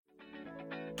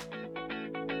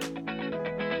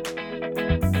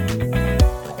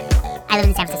live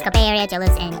in the San Francisco Bay Area. Joe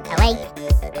lives in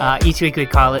LA. Each week we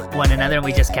call it one another and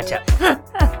we just catch up.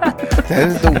 That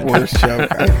is the worst joke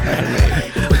I've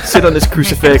ever made. Sit on this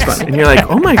crucifix and you're like,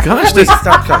 oh my gosh, Wait, this.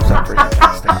 stop for a second.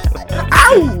 Stop.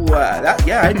 Ow!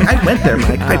 I went there,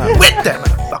 Mike. I went there,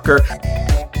 motherfucker.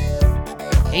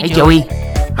 Hey, Joey.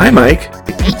 Hi, Mike.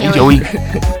 Hey, Joey.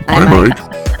 Hi,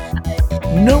 Mike.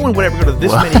 No one would ever go to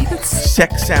this many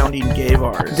sex-sounding gay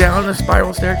bars. Down the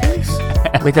spiral staircase?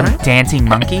 With a dancing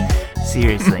monkey?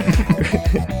 Seriously.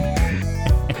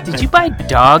 Did you buy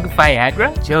dog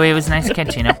Viagra? Joey, it was nice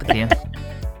catching up with you.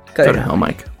 Go to hell,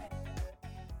 Mike.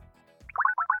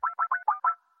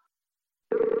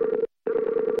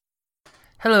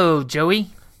 Hello, Joey.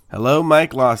 Hello,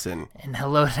 Mike Lawson. And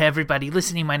hello to everybody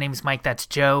listening. My name is Mike. That's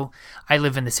Joe. I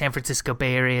live in the San Francisco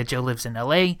Bay Area. Joe lives in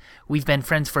LA. We've been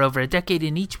friends for over a decade,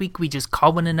 and each week we just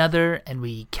call one another and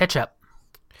we catch up.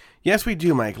 Yes, we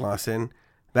do, Mike Lawson.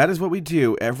 That is what we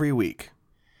do every week.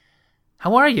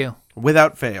 How are you?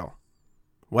 Without fail.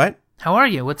 What? How are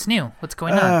you? What's new? What's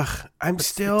going on? I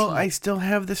still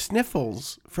have the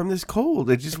sniffles from this cold.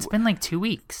 It's been like 2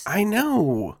 weeks. I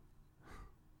know.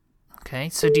 Okay,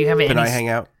 so do you have any... Can I hang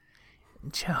out?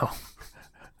 Joe.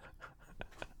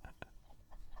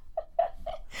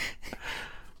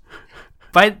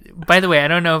 By the way, I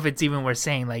don't know if it's even worth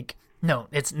saying. Like, no,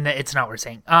 it's not worth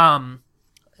saying.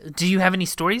 Do you have any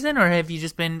stories in, or have you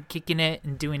just been kicking it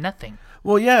and doing nothing?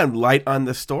 Well, yeah, I'm light on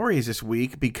the stories this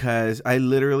week because I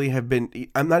literally have been.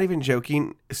 I'm not even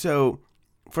joking. So,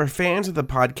 for fans of the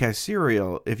podcast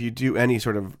Serial, if you do any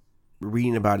sort of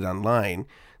reading about it online,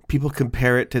 people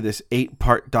compare it to this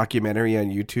 8-part documentary on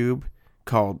YouTube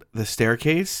called The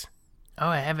Staircase. Oh,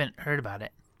 I haven't heard about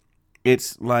it.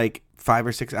 It's like 5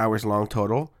 or 6 hours long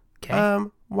total. Okay.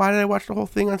 Why did I watch the whole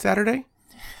thing on Saturday?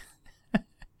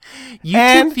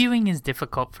 YouTube viewing is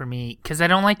difficult for me because I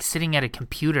don't like sitting at a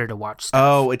computer to watch stuff.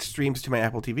 Oh, it streams to my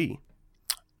Apple TV.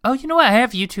 Oh, you know what? I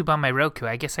have YouTube on my Roku.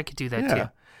 I guess I could do that too.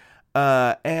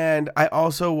 And I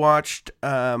also watched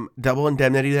Double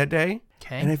Indemnity that day.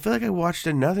 Okay. And I feel like I watched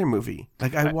another movie.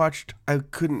 Like I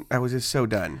was just so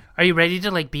done. Are you ready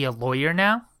to like be a lawyer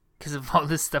now? Because of all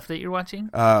this stuff that you're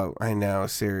watching? Oh, I know,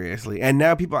 seriously. And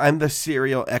now I'm the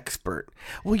serial expert.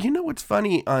 Well, you know what's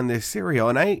funny on this serial,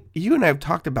 and you and I have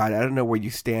talked about it. I don't know where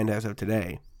you stand as of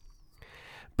today.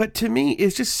 But to me,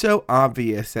 it's just so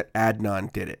obvious that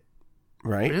Adnan did it,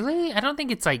 right? Really? I don't think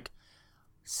it's like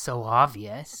so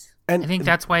obvious. And I think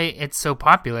that's why it's so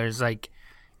popular.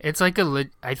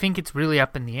 I think it's really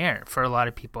up in the air for a lot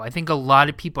of people. I think a lot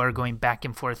of people are going back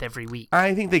and forth every week.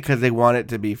 I think because they want it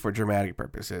to be for dramatic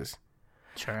purposes.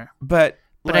 Sure. But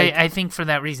I think for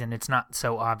that reason, it's not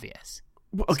so obvious.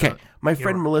 Okay. So My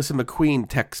friend Melissa McQueen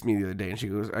texted me the other day and she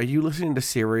goes, "Are you listening to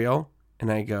Serial?"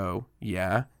 And I go,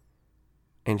 "Yeah."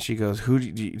 And she goes, "Do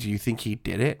you think he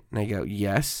did it?" And I go,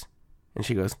 "Yes." And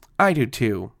she goes, "I do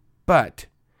too. But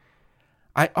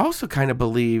I also kind of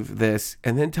believe this,"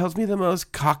 and then tells me the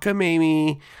most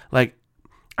cockamamie, like,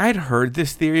 I'd heard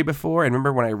this theory before, and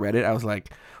remember when I read it, I was like,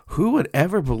 who would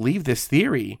ever believe this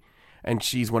theory? And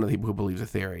she's one of the people who believes the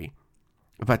theory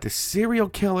about the serial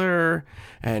killer,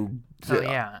 and... Oh,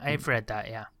 yeah, I've read that,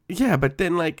 yeah. Yeah, but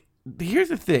then, like, here's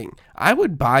the thing. I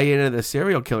would buy into the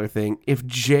serial killer thing if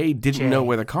Jay didn't know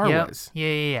where the car was.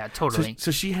 Yeah, totally. So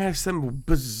she has some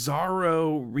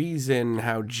bizarro reason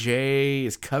how Jay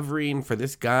is covering for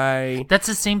this guy. That's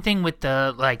the same thing with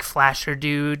the, like, flasher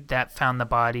dude that found the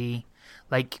body.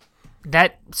 Like,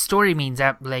 that story means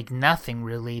that, like, nothing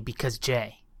really because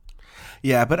Jay.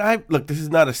 Yeah, but look, this is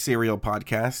not a serial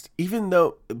podcast. Even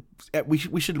though we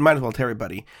should might as well tell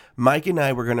everybody. Mike and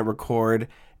I were going to record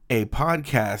a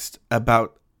podcast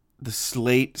about the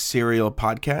Slate Serial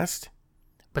podcast.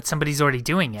 But somebody's already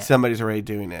doing it. Somebody's already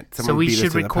doing it. So we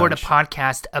should record a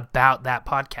podcast about that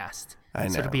podcast. I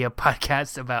know. So it'll be a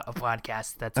podcast about a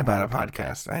podcast that's about a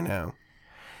podcast. I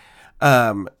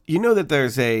know. You know that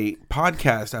there's a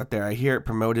podcast out there. I hear it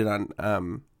promoted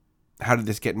on How Did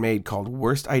This Get Made called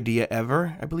Worst Idea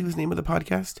Ever, I believe is the name of the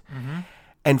podcast. Mm-hmm.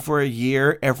 And for a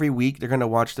year, every week, they're going to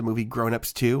watch the movie Grown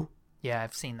Ups 2. Yeah,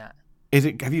 I've seen that.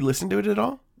 Have you listened to it at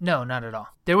all? No, not at all.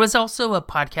 There was also a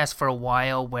podcast for a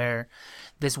while where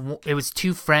it was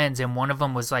two friends, and one of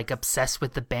them was like obsessed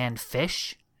with the band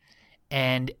Phish.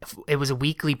 And it was a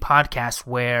weekly podcast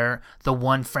where the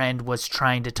one friend was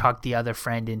trying to talk the other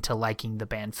friend into liking the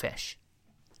band Phish.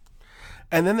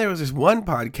 And then there was this one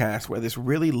podcast where this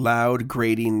really loud,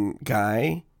 grating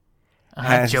guy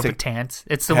Joe Batanz.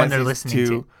 It's the one they're listening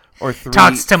to. Or three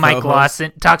talks to Mike co-hosts.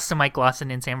 Lawson. Talks to Mike Lawson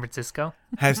in San Francisco.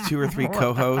 Has 2 or 3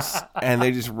 co-hosts, and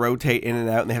they just rotate in and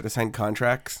out, and they have to sign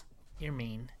contracts. You're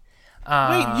mean.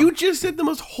 Wait, you just said the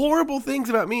most horrible things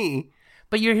about me.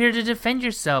 But you're here to defend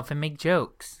yourself and make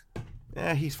jokes.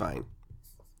 He's fine.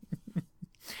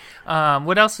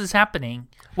 What else is happening?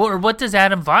 Or what does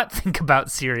Adam Vaught think about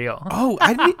Serial? Oh,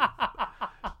 I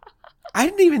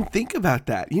didn't even think about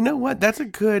that. You know what? That's a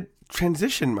good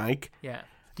transition, Mike. Yeah.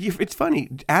 It's funny.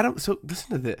 Adam, so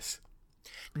listen to this.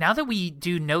 Now that we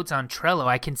do notes on Trello,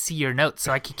 I can see your notes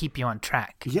so I can keep you on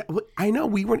track. Yeah, I know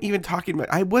we weren't even talking about,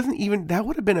 that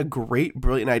would have been a great,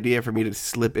 brilliant idea for me to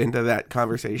slip into that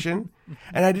conversation.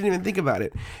 And I didn't even think about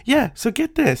it. Yeah, so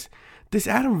get this. This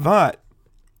Adam Vaught,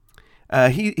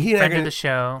 Friend of the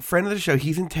show. Friend of the show.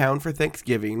 He's in town for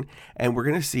Thanksgiving, and we're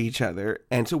going to see each other.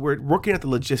 And so we're working at the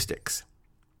logistics.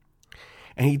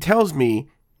 And he tells me,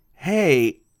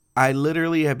 hey, I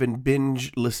literally have been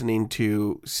binge listening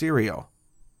to Serial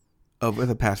over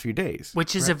the past few days.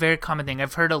 Which is a very common thing.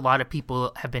 I've heard a lot of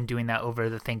people have been doing that over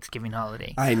the Thanksgiving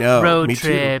holiday. I know. Road me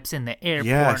trips too. in the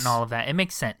airport and all of that. It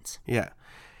makes sense. Yeah.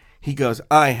 He goes,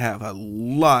 I have a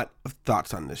lot of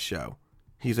thoughts on this show.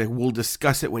 He's like, we'll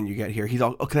discuss it when you get here. He's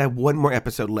all, okay, I have one more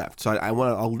episode left. So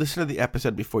I'll listen to the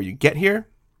episode before you get here.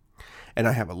 And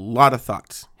I have a lot of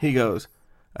thoughts. He goes,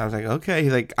 I was like, okay.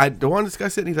 He's like, I don't want to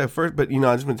discuss it. He's like, first, but I'm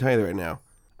just going to tell you that right now.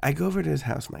 I go over to his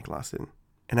house, Mike Lawson.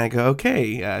 And I go,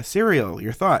 okay, Serial,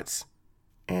 your thoughts.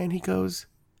 And he goes,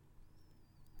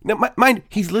 now, mind,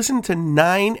 he's listened to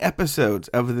 9 episodes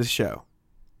of this show.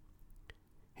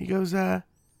 He goes, I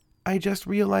just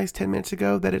realized 10 minutes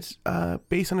ago that it's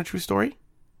based on a true story.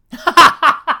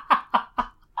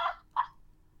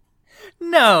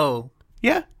 No.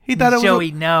 Yeah, he thought it was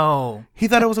Joey, no. He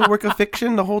thought it was a work of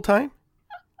fiction the whole time.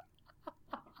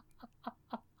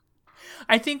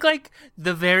 I think like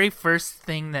the very first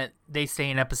thing that they say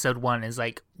in episode 1 is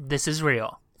like, this is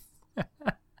real.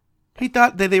 He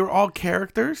thought that they were all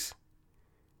characters.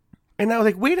 And I was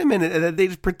like, wait a minute. And they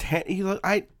just pretend. He's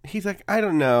like, I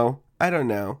don't know.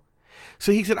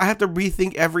 So he said, I have to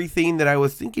rethink everything that I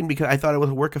was thinking because I thought it was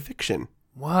a work of fiction.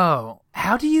 Whoa.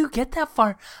 How do you get that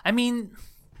far? I mean,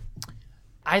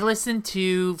 I listened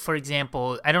to, for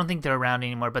example, I don't think they're around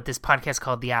anymore, but this podcast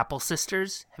called The Apple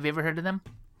Sisters. Have you ever heard of them?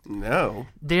 No.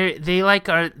 It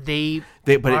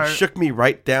shook me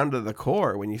right down to the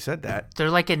core when you said that. They're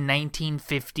like a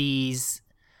 1950s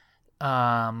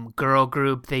girl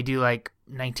group. They do like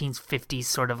 1950s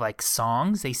sort of like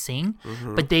songs they sing,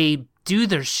 but they do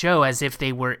their show as if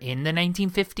they were in the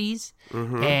 1950s.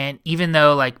 And even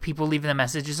though like people leave them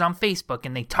messages on Facebook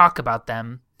and they talk about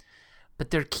them,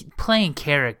 but they're playing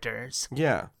characters.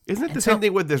 Yeah. Isn't it the same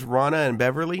thing with this Rana and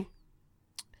Beverly?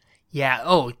 Yeah,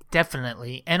 oh,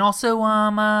 definitely. And also,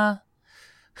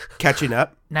 Catching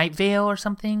Up. Night Vale or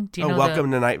something. Do you know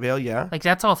Welcome to Night Vale, yeah. Like,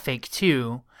 that's all fake,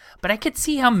 too. But I could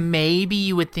see how maybe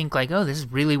you would think, like, oh, this is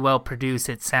really well produced.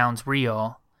 It sounds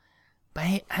real.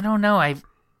 But I don't know.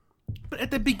 But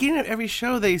at the beginning of every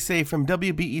show, they say from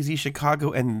WBEZ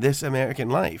Chicago and This American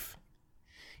Life.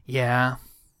 Yeah,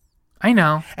 I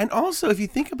know. And also, if you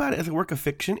think about it as a work of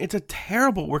fiction, it's a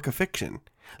terrible work of fiction.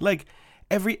 Like,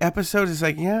 every episode is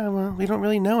like, yeah, well, we don't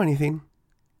really know anything.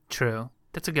 True.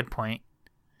 That's a good point.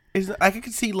 I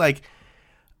could see, like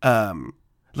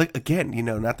again,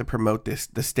 not to promote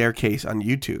the staircase on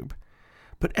YouTube,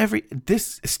 but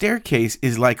this staircase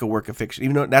is like a work of fiction,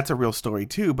 even though that's a real story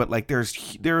too. But like, there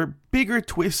are bigger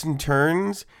twists and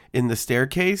turns in the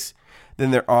staircase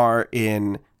than there are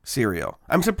in Serial.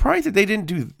 I'm surprised that they didn't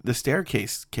do the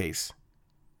staircase case.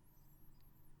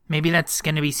 Maybe that's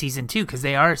going to be season 2 because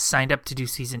they are signed up to do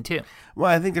season 2.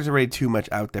 Well, I think there's already too much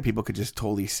out there. People could just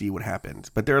totally see what happens.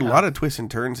 But there are a lot of twists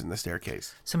and turns in the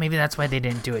staircase. So maybe that's why they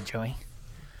didn't do it, Joey.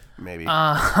 Maybe.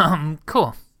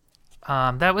 Cool.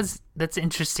 That's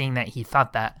interesting that he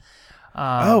thought that.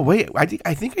 Wait, I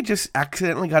think I just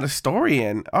accidentally got a story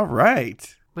in. All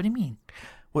right. What do you mean?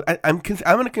 Well, I'm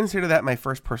going to consider that my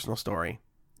first personal story.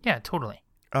 Yeah, totally.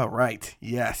 All right.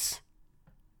 Yes.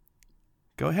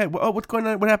 Go ahead. Oh, what's going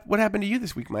on? What happened to you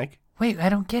this week, Mike? Wait, I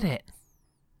don't get it.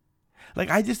 Like,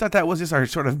 I just thought that was just our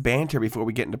sort of banter before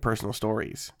we get into personal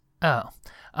stories. Oh.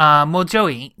 Well,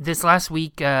 Joey, this last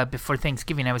week before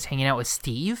Thanksgiving, I was hanging out with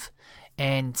Steve,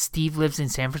 and Steve lives in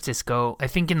San Francisco. I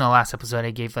think in the last episode,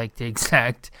 I gave like the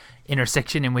exact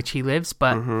intersection in which he lives,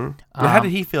 but Now, how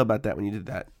did he feel about that when you did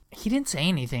that? He didn't say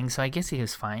anything, so I guess he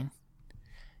was fine.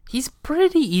 He's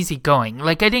pretty easygoing.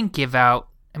 Like, I didn't give out.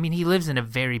 I mean, he lives in a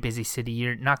very busy city.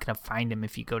 You're not going to find him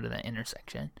if you go to the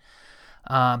intersection.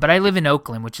 But I live in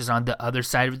Oakland, which is on the other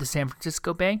side of the San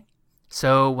Francisco Bay.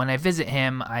 So when I visit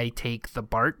him, I take the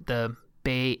BART, the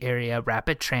Bay Area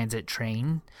Rapid Transit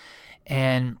train.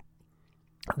 And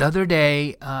the other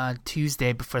day,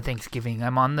 Tuesday before Thanksgiving,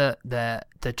 I'm on the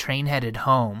train headed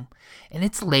home, and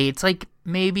it's late. It's like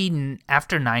maybe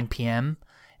after 9 p.m.,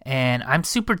 and I'm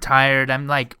super tired. I'm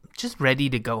like just ready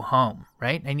to go home,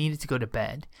 right? I needed to go to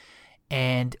bed.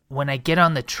 And when I get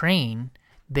on the train,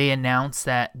 they announce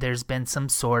that there's been some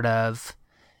sort of,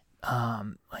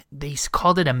 they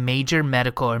called it a major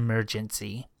medical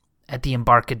emergency at the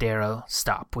Embarcadero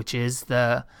stop, which is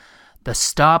the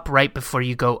stop right before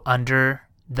you go under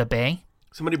the bay.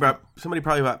 Somebody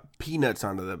probably brought peanuts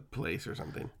onto the place or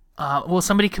something. Well,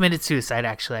 somebody committed suicide,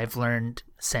 actually, I've learned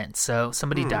since. So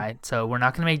somebody died. So we're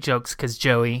not going to make jokes because,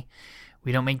 Joey,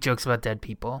 we don't make jokes about dead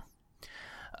people.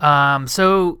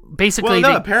 So basically...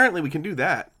 Well, no, apparently we can do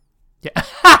that. Yeah.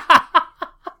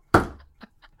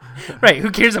 Right,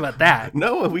 who cares about that?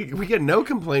 No, we get no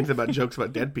complaints about jokes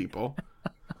about dead people.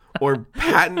 Or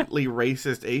patently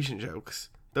racist Asian jokes.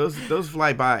 Those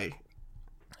fly by.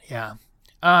 Yeah.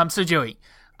 So, Joey,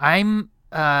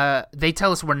 they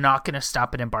tell us we're not going to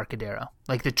stop at Embarcadero.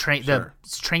 Like the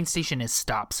train station is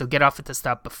stopped. So get off at the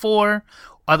stop before.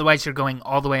 Otherwise, you're going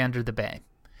all the way under the bay,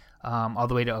 all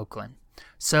the way to Oakland.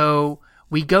 So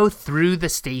we go through the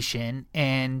station,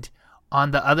 and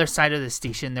on the other side of the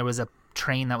station, there was a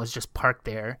train that was just parked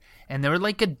there. And there were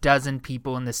like a dozen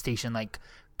people in the station, like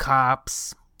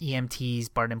cops,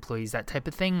 EMTs, BART employees, that type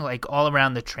of thing, like all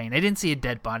around the train. I didn't see a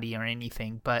dead body or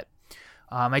anything, but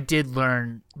I did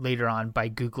learn later on by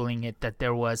Googling it that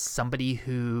there was somebody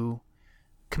who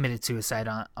committed suicide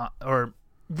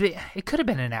it could have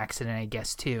been an accident, I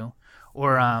guess, too.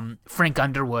 Or Frank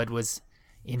Underwood was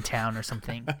in town or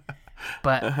something.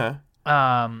 But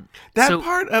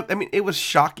it was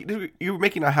shocking. You were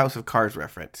making a House of Cards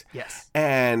reference. Yes.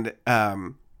 And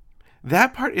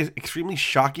that part is extremely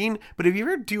shocking, but if you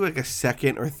ever do like a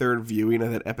second or third viewing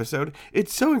of that episode,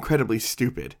 it's so incredibly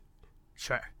stupid.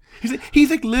 Sure. He's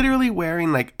like literally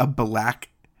wearing like a black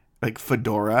like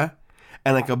fedora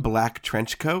and like a black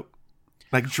trench coat,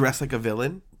 like dressed like a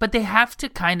villain. But they have to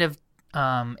kind of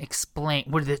explain.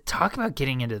 We're talk about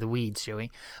getting into the weeds,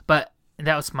 Joey. But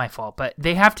that was my fault. But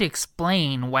they have to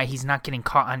explain why he's not getting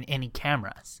caught on any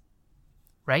cameras,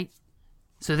 right?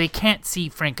 So they can't see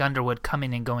Frank Underwood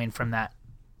coming and going from that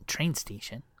train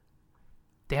station.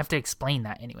 They have to explain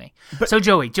that anyway. So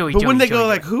Joey. But when they go Joey,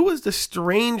 like, who was the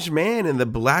strange man in the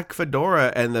black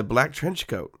fedora and the black trench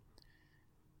coat?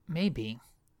 Maybe.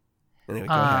 Anyway,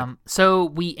 go ahead. So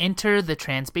we enter the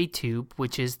Transbay Tube,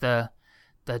 which is the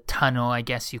tunnel, I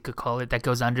guess you could call it, that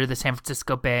goes under the San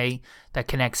Francisco Bay that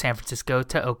connects San Francisco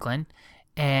to Oakland.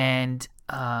 And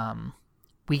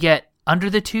we get under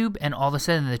the tube, and all of a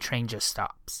sudden the train just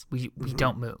stops. We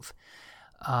don't move.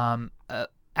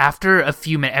 After a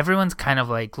few minutes, everyone's kind of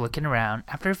like looking around.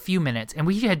 After a few minutes, and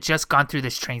we had just gone through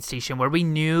this train station where we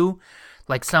knew,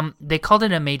 like they called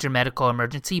it a major medical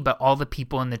emergency, but all the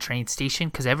people in the train station,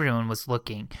 because everyone was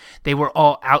looking, they were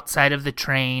all outside of the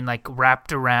train, like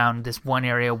wrapped around this one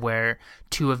area where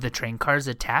two of the train cars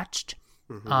attached.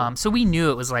 Mm-hmm. So we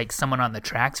knew it was like someone on the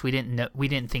tracks. We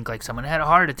didn't think like someone had a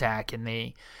heart attack and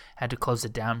they had to close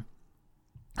it down.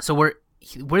 So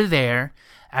we're there.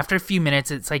 After a few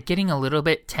minutes, it's like getting a little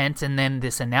bit tense, and then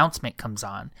this announcement comes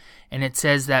on, and it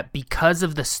says that because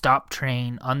of the stop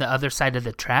train on the other side of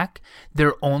the track,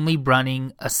 they're only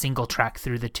running a single track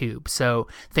through the tube. So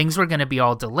things were going to be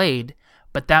all delayed,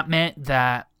 but that meant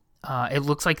that it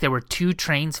looks like there were two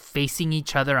trains facing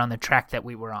each other on the track that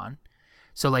we were on.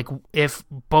 So like if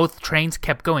both trains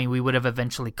kept going, we would have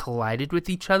eventually collided with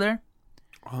each other.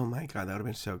 Oh my God, that would have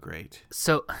been so great.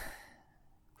 So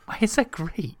why is that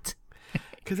great?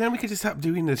 Because then we could just stop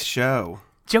doing this show.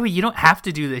 Joey, you don't have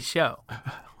to do this show.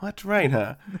 That's right,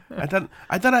 huh? I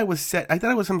thought I was set. I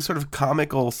thought it was some sort of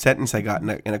comical sentence I got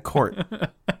in a court.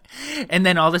 And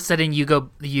then all of a sudden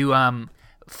you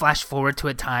flash forward to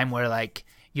a time where like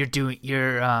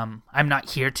I'm not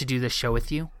here to do the show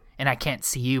with you, and I can't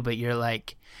see you, but you're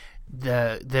like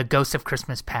the ghost of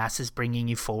Christmas Past is bringing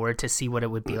you forward to see what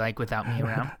it would be like without me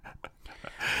around.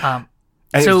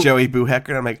 And it's Joey Boohecker,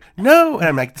 and I'm like, no. And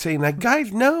I'm like saying, like,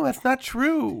 guys, no, that's not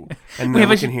true. And no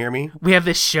one can hear me. We have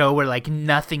this show where, like,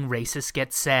 nothing racist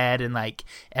gets said, and, like,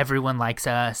 everyone likes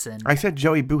us. And I said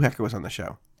Joey Boohecker was on the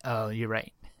show. Oh, you're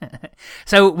right.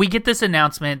 So we get this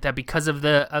announcement that because of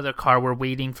the other car, we're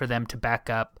waiting for them to back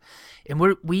up. And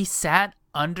we sat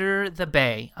under the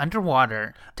bay,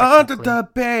 underwater. Under the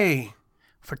bay.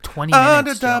 For 20 minutes,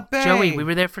 Under the bay. Joey, we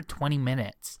were there for 20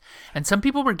 minutes. And some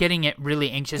people were getting it really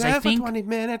anxious. I think for 20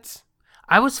 minutes.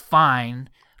 I was fine,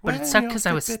 but it sucked because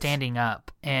I was standing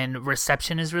up, and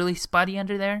reception is really spotty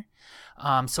under there.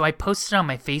 So I posted on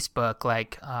my Facebook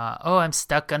like, "Oh, I'm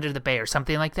stuck under the bay" or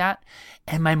something like that,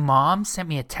 and my mom sent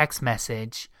me a text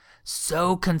message,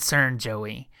 so concerned,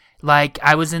 Joey. Like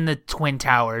I was in the Twin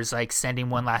Towers, like sending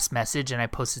one last message, and I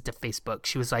posted to Facebook.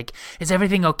 She was like, "Is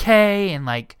everything okay?" and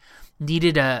like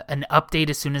needed an update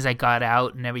as soon as I got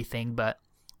out and everything, but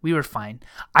we were fine.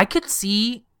 I could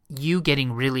see you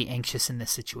getting really anxious in this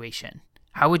situation.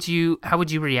 How would you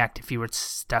react if you were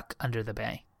stuck under the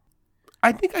bay?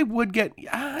 I think I'd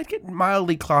get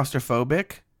mildly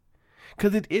claustrophobic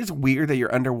because it is weird that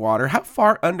you're underwater. How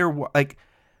far under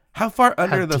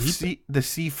the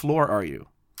sea floor are you?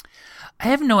 I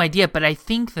have no idea, but I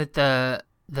think that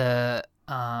the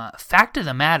fact of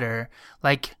the matter,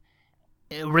 like,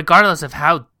 regardless of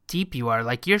how deep you are,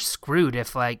 like, you're screwed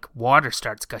if like water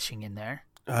starts gushing in there.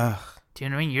 Ugh. Do you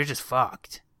know what I mean? You're just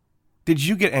fucked. Did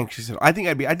you get anxious at all? I think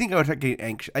I would start getting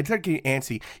anxious. I'd start getting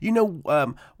antsy. You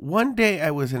know, one day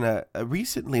I was in a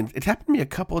recently, it's happened to me a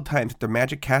couple of times at the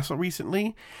Magic Castle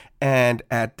recently, and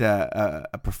at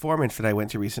a performance that I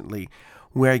went to recently,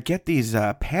 where I get these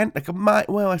maybe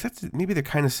they're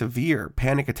kind of severe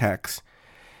panic attacks,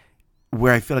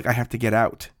 where I feel like I have to get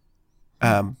out.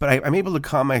 But I'm able to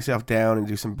calm myself down and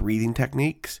do some breathing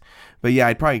techniques. But yeah,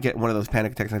 I'd probably get one of those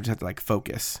panic attacks and I just have to like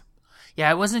focus. Yeah,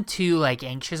 I wasn't too like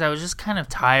anxious. I was just kind of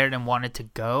tired and wanted to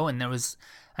go. And I was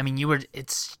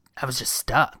just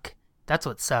stuck. That's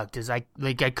what sucked is I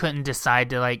couldn't decide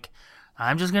to like,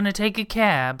 I'm just going to take a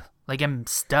cab. Like I'm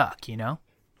stuck, you know?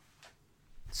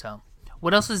 So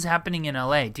what else is happening in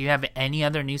LA? Do you have any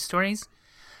other news stories?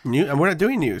 We're not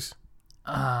doing news.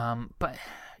 But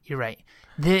you're right.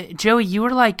 Joey, you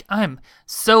were like, I'm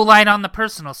so light on the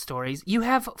personal stories. You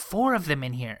have 4 of them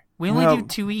in here. We only do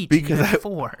 2 each. Because you have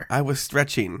 4. I was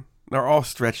stretching. They're all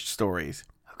stretched stories.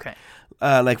 Okay.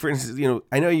 Like for instance, you know,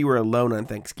 I know you were alone on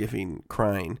Thanksgiving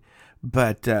crying,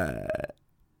 but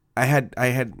I had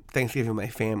Thanksgiving with my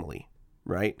family,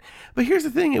 right? But here's the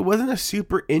thing: it wasn't a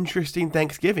super interesting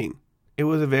Thanksgiving. It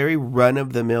was a very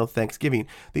run-of-the-mill Thanksgiving.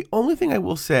 The only thing I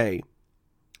will say,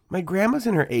 my grandma's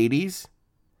in her 80s.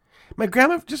 My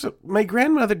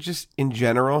grandmother just in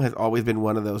general has always been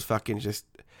one of those fucking just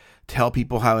tell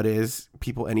people how it is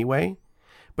people anyway.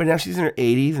 But now she's in her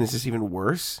 80s and it's just even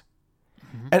worse.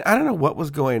 Mm-hmm. And I don't know what was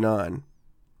going on,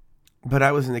 but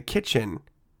I was in the kitchen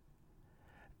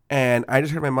and I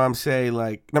just heard my mom say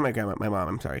like, not my grandma, my mom,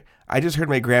 I'm sorry. I just heard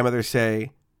my grandmother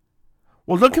say,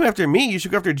 well, don't come after me. You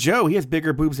should go after Joe. He has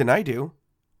bigger boobs than I do.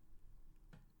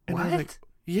 And what? I was like,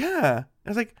 yeah. I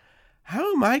was like,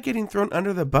 how am I getting thrown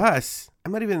under the bus?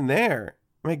 I'm not even there.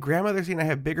 My grandmother's saying I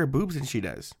have bigger boobs than she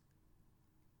does.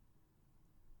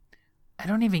 I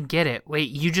don't even get it. Wait,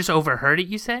 you just overheard it,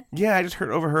 you said? Yeah, I just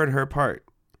overheard her part.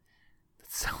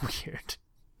 That's so weird.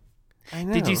 I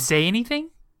know. Did you say anything?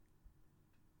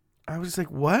 I was just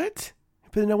like, what?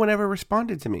 But no one ever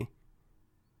responded to me.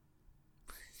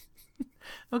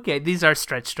 Okay, these are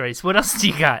stretch stories. What else do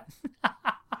you got?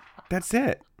 That's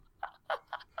it.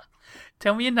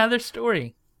 Tell me another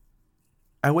story.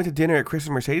 I went to dinner at Chris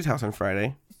and Mercedes' house on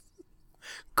Friday.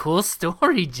 Cool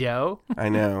story, Joe. I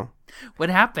know. What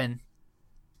happened?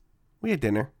 We had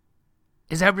dinner.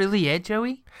 Is that really it,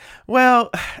 Joey?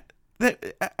 Well,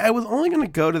 I was only going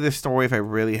to go to this story if I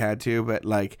really had to, but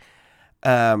like,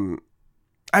 I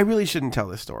really shouldn't tell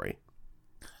this story.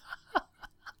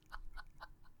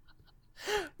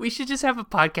 We should just have a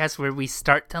podcast where we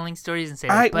start telling stories and say,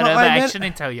 I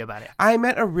shouldn't tell you about it. I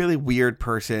met a really weird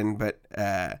person, but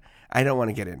I don't want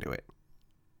to get into it.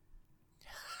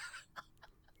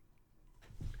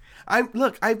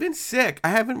 I've been sick. I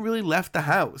haven't really left the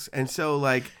house. And so,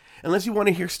 like, unless you want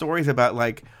to hear stories about,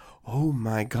 like, oh,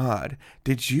 my God,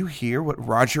 did you hear what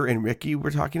Roger and Ricky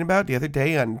were talking about the other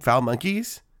day on Foul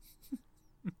Monkeys?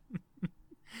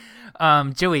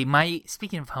 Joey,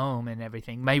 speaking of home and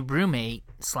everything, my roommate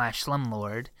 /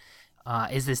 slumlord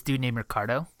is this dude named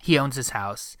Ricardo. He owns his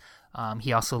house.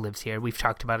 He also lives here. We've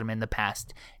talked about him in the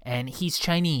past. And he's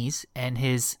Chinese, and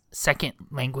his second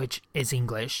language is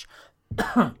English.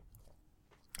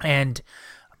 And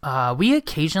we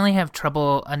occasionally have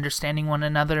trouble understanding one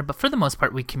another, but for the most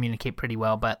part, we communicate pretty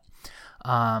well. But,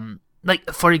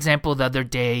 like, for example, the other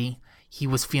day, he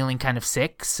was feeling kind of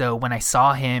sick. So when I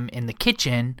saw him in the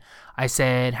kitchen, I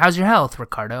said, "How's your health,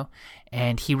 Ricardo?"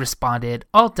 And he responded,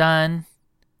 "All done."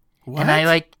 What?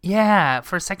 And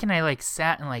for a second, I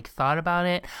sat and thought about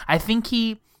it. I think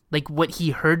he, what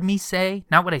he heard me say,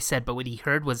 not what I said, but what he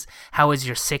heard was, "How is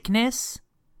your sickness?"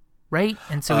 Right?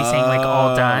 And so he's saying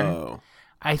 "all done."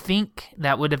 I think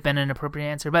that would have been an appropriate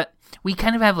answer, but we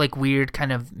kind of have weird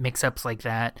kind of mix-ups like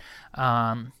that.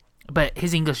 But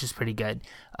his English is pretty good.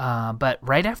 But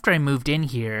right after I moved in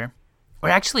here, or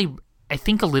actually, I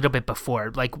think a little bit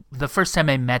before, like the first time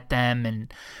I met them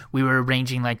and we were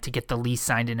arranging like to get the lease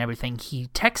signed and everything, he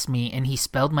texted me and he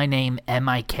spelled my name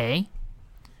M-I-K.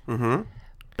 Mm-hmm.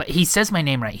 But he says my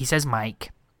name right. He says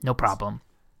Mike. No problem.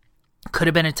 Could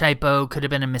have been a typo. Could have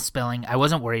been a misspelling. I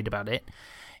wasn't worried about it.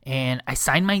 And I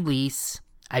signed my lease.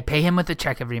 I pay him with a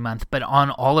check every month. But on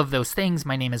all of those things,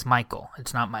 my name is Michael.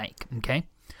 It's not Mike. Okay?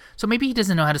 So maybe he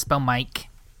doesn't know how to spell Mike.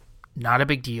 Not a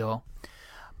big deal.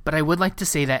 But I would like to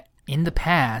say that in the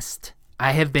past,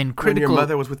 I have been critical. When your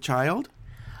mother was with child?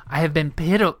 I have been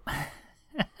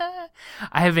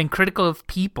I have been critical of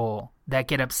people that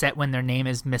get upset when their name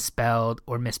is misspelled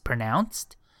or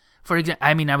mispronounced. For example,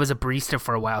 I mean, I was a barista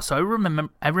for a while, so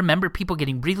I remember people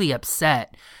getting really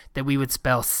upset that we would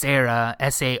spell Sarah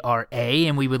S-A-R-A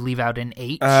and we would leave out an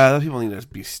H. Those people need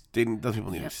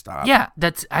to stop. Yeah,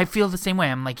 I feel the same way.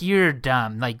 I'm like, you're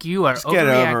dumb. Like, you are Just get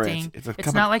over overreacting. it.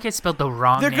 It's not like I spelled the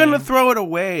wrong They're name. gonna throw it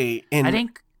away in I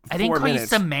didn't 4 call you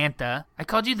minutes. Samantha. I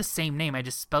called you the same name. I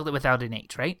just spelled it without an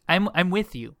H, right? I'm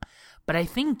with you. But I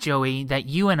think, Joey, that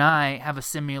you and I have a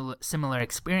similar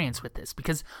experience with this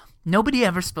because nobody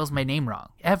ever spells my name wrong,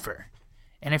 ever.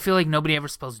 And I feel like nobody ever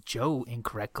spells Joe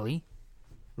incorrectly,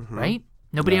 right?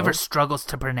 Nobody ever struggles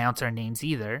to pronounce our names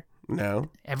either.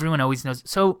 No. Everyone always knows.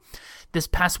 So this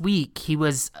past week, he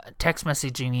was text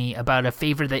messaging me about a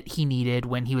favor that he needed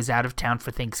when he was out of town for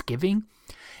Thanksgiving.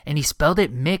 And he spelled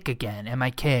it Mick again,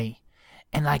 M-I-K.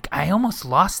 And like, I almost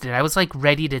lost it. I was like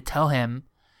ready to tell him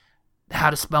how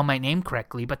to spell my name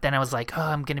correctly, but then I was like, oh,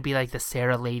 I'm gonna be like the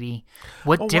Sarah lady.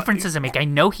 What difference does it make? I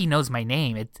know he knows my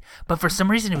name, but for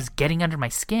some reason it was getting under my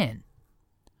skin.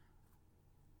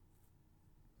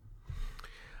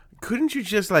 Couldn't you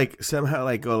just like somehow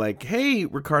like go like, hey,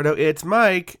 Ricardo, it's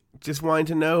Mike. Just wanting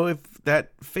to know if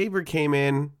that favor came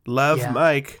in. Love, Yeah.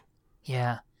 Mike.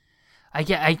 Yeah,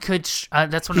 I could.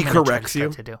 That's what He I'm gonna try corrects to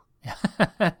you. start to do.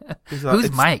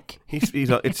 It's Mike?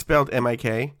 It's spelled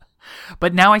M-I-K.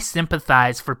 But now I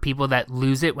sympathize for people that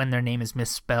lose it when their name is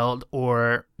misspelled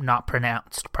or not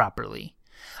pronounced properly.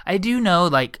 I do know,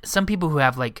 like, some people who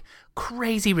have, like,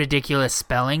 crazy ridiculous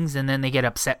spellings and then they get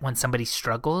upset when somebody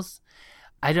struggles.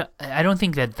 I don't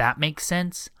think that makes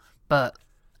sense, but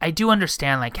I do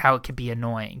understand, like, how it could be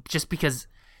annoying. Just because,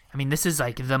 I mean, this is,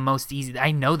 like, the most easy.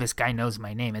 I know this guy knows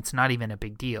my name. It's not even a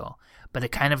big deal. But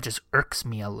it kind of just irks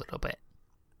me a little bit.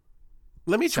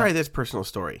 Let me try this personal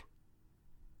story.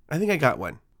 I think I got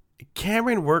one.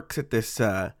 Cameron works at this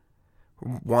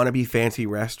wannabe fancy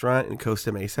restaurant in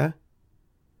Costa Mesa.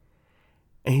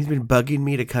 And he's been bugging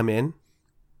me to come in.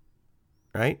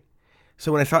 Right?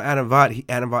 So when I saw Adam Vaught,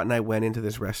 and I went into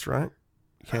this restaurant.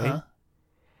 Okay? Uh-huh.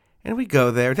 And we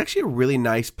go there. It's actually a really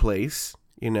nice place,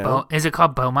 you know. Is it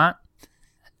called Beaumont?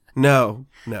 No.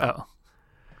 Oh.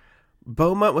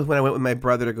 Beaumont was when I went with my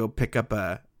brother to go pick up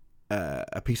a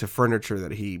piece of furniture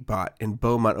that he bought in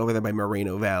Beaumont over there by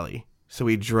Moreno Valley. So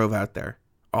we drove out there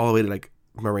all the way to like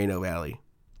Moreno Valley.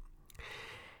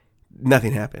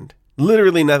 Nothing happened.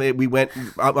 Literally nothing. We went,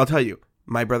 I'll tell you,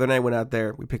 my brother and I went out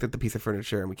there, we picked up the piece of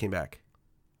furniture and we came back.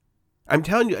 I'm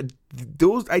telling you,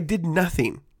 I did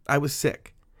nothing. I was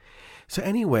sick. So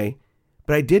anyway,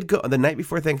 but I did go, the night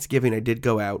before Thanksgiving, I did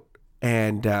go out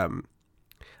and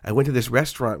I went to this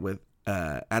restaurant with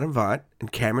Adam Vaught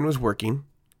and Cameron was working.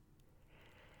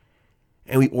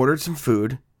 And we ordered some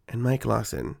food, and Mike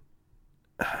Lawson,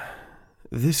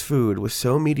 this food was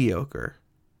so mediocre,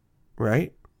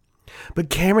 right? But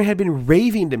Cameron had been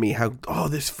raving to me how, oh,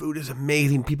 this food is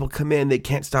amazing. People come in, they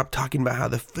can't stop talking about how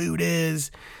the food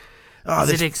is. Oh,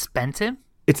 Is it expensive?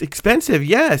 It's expensive,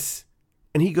 yes.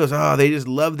 And he goes, oh, they just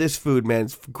love this food, man.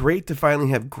 It's great to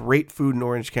finally have great food in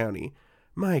Orange County.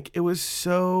 Mike, it was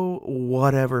so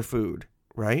whatever food,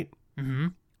 right? Mm-hmm.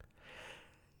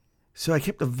 So I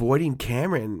kept avoiding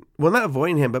Cameron. Well, not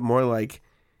avoiding him, but more like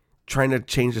trying to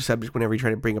change the subject whenever he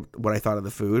tried to bring up what I thought of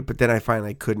the food. But then I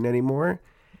finally couldn't anymore.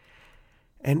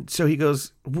 And so he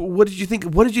goes, what did you think?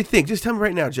 What did you think? Just tell me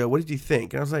right now, Joe. What did you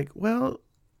think? And I was like, well,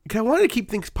 'cause I wanted to keep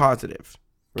things positive,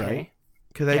 right? Okay.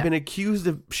 Because I've been accused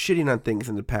of shitting on things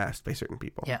in the past by certain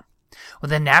people. Yeah. Well,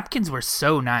 the napkins were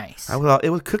so nice. Well, it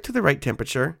was cooked to the right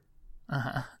temperature.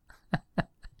 Uh-huh.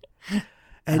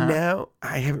 And now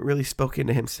I haven't really spoken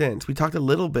to him since. We talked a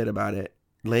little bit about it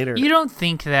later. You don't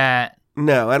think that...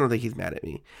 No, I don't think he's mad at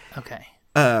me. Okay.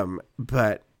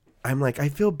 But I'm like, I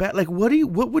feel bad. Like, what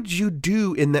would you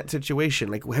do in that situation?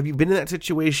 Like, have you been in that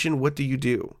situation? What do you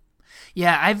do?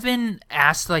 Yeah, I've been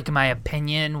asked, like, my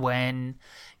opinion when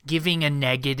giving a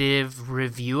negative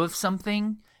review of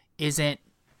something isn't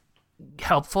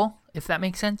helpful, if that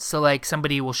makes sense. So, like,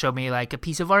 somebody will show me, like, a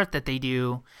piece of art that they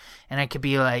do, and I could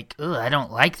be like, ugh, I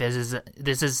don't like this.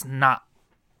 This is not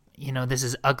this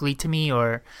is ugly to me,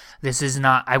 or this is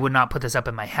not, I would not put this up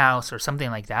in my house or something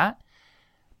like that.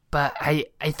 But I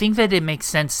think that it makes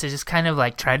sense to just kind of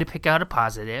like try to pick out a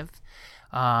positive.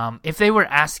 If they were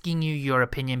asking you your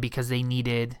opinion because they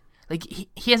needed, like,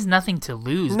 he has nothing to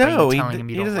lose by you telling him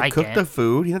you don't like it. He doesn't cook the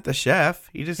food. He's not the chef.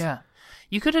 He just... Yeah.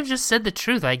 You could have just said the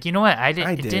truth. Like, you know what?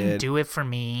 It didn't do it for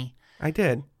me. I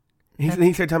did. He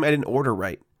started telling me I didn't order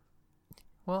right.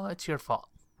 Well, it's your fault.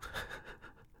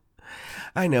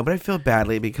 I know, but I feel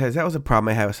badly because that was a problem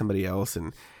I had with somebody else.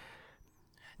 And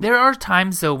there are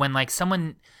times, though, when, like,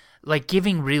 someone, like,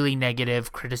 giving really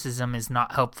negative criticism is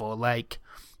not helpful. Like,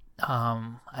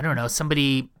 I don't know,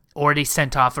 somebody already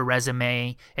sent off a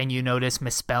resume and you notice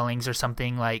misspellings or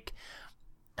something, like...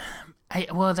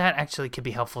 Well, that actually could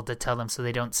be helpful to tell them so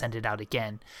they don't send it out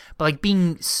again. But, like,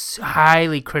 being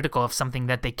highly critical of something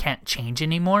that they can't change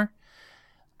anymore,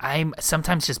 I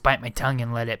sometimes just bite my tongue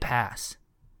and let it pass.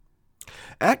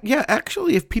 Yeah,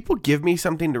 actually, if people give me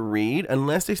something to read,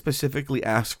 unless they specifically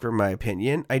ask for my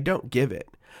opinion, I don't give it.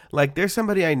 Like, there's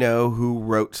somebody I know who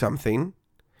wrote something.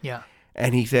 Yeah.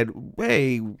 And he said,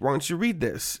 hey, why don't you read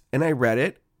this? And I read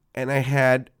it, and I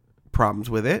had problems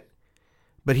with it.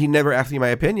 But he never asked me my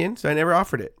opinion, so I never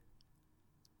offered it.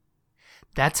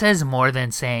 That says more than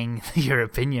saying your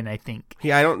opinion, I think.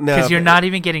 Yeah, I don't know. Because you're not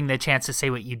even getting the chance to say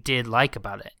what you did like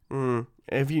about it.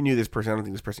 If you knew this person, I don't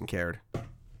think this person cared.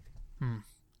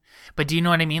 But do you know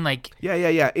what I mean? Like, yeah.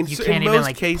 You can't even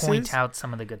like point out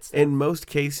some of the good stuff. In most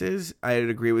cases, I'd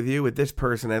agree with you. With this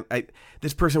person,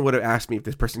 this person would have asked me if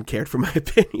this person cared for my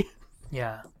opinion.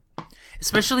 Yeah.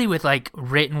 Especially with like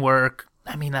written work.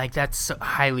 I mean, like, that's so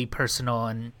highly personal,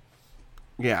 and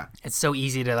yeah, it's so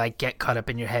easy to like get caught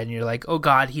up in your head, and you're like, oh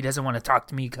God, he doesn't want to talk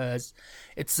to me because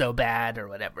it's so bad or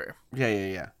whatever.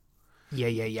 Yeah.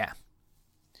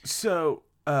 So,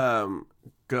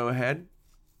 go ahead.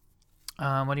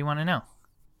 What do you want to know?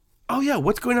 Oh yeah,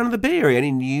 what's going on in the Bay Area?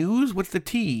 Any news? What's the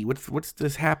tea? What's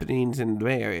this happenings in the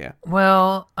Bay Area?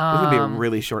 Well, this is gonna be a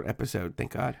really short episode.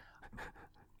 Thank God.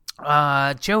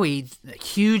 Joey,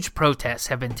 huge protests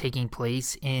have been taking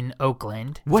place in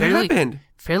Oakland. What happened?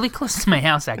 Fairly close to my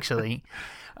house, actually.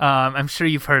 I'm sure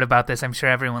you've heard about this. I'm sure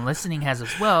everyone listening has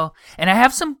as well. And I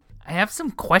have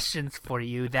some questions for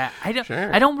you that I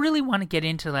don't really want to get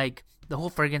into, like the whole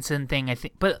Ferguson thing. I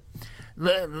think, but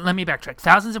let me backtrack.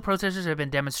 Thousands of protesters have been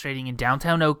demonstrating in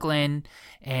downtown Oakland,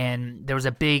 and there was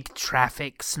a big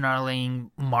traffic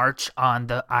snarling march on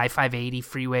the I-580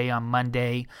 freeway on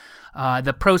Monday.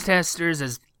 The protesters,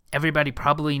 as everybody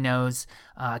probably knows,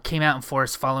 came out in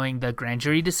force following the grand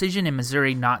jury decision in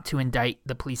Missouri not to indict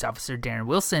the police officer Darren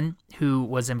Wilson, who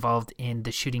was involved in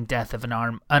the shooting death of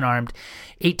an unarmed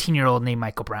 18-year-old named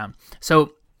Michael Brown.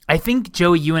 So I think,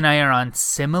 Joey, you and I are on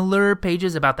similar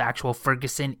pages about the actual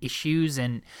Ferguson issues,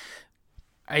 and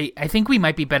I think we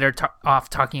might be better off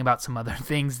talking about some other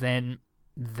things than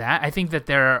that. I think that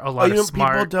there are a lot of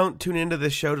smart... People don't tune into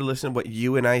this show to listen to what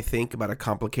you and I think about a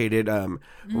complicated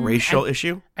racial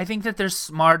issue. I think that there's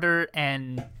smarter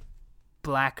and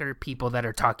blacker people that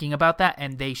are talking about that,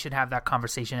 and they should have that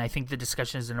conversation. I think the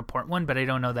discussion is an important one, but I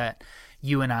don't know that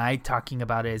you and I talking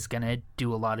about it is going to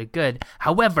do a lot of good.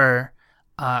 However,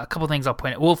 a couple things I'll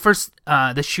point out. Well, first,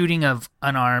 the shooting of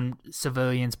unarmed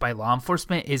civilians by law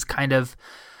enforcement is kind of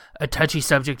a touchy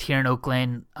subject here in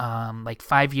Oakland. Like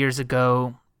 5 years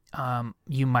ago,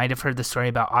 you might have heard the story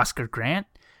about Oscar Grant,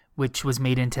 which was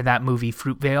made into that movie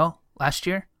Fruitvale last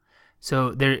year.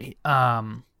 So there,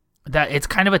 that it's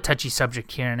kind of a touchy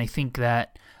subject here, and I think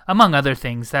that, among other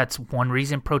things, that's one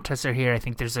reason protests are here. I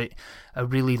think there's a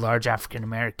really large African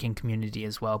American community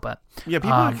as well. But yeah,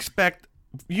 people expect.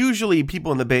 Usually,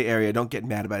 people in the Bay Area don't get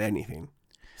mad about anything.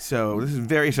 So this is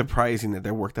very surprising that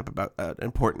they're worked up about an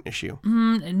important issue.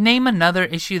 Name another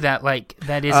issue that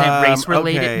isn't race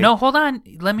related. Okay. No, hold on.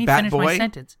 Let me finish my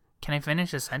sentence. Can I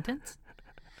finish a sentence?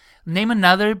 Name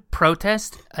another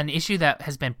protest, an issue that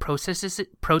has been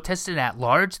protested at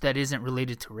large that isn't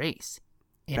related to race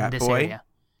in this area.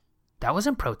 That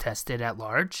wasn't protested at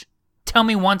large. Tell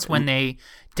me once when they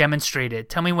demonstrated.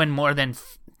 Tell me when more than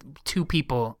two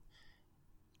people.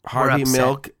 Harvey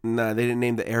Milk. No, they didn't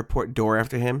name the airport door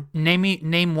after him.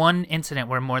 Name one incident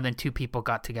where more than two people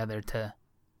got together to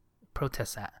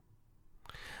protest that.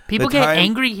 People get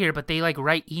angry here, but they like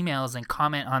write emails and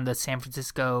comment on the San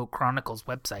Francisco Chronicle's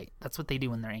website. That's what they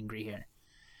do when they're angry here.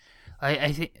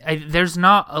 There's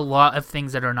not a lot of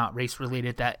things that are not race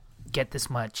related that get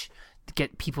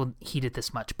people heated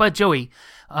this much. But Joey,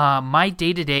 my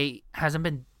day to day hasn't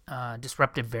been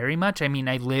disrupted very much. I mean,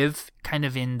 I live kind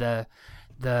of in the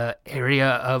area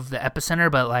of the epicenter,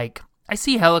 but like I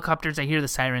see helicopters, I hear the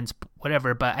sirens,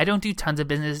 whatever, but I don't do tons of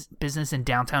business in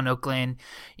downtown Oakland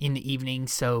in the evening.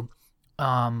 So,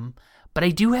 but I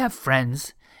do have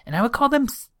friends, and I would call them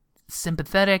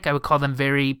sympathetic. I would call them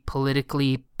very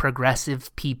politically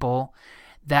progressive people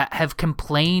that have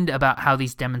complained about how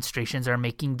these demonstrations are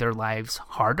making their lives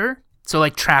harder. So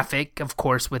like traffic, of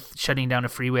course, with shutting down a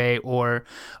freeway, or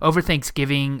over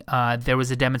Thanksgiving, there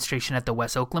was a demonstration at the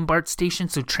West Oakland BART station,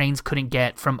 so trains couldn't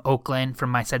get from Oakland, from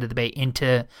my side of the bay,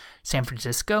 into San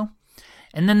Francisco.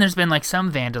 And then there's been like some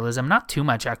vandalism, not too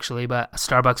much actually, but a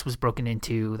Starbucks was broken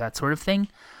into, that sort of thing.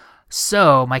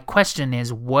 So my question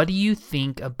is, what do you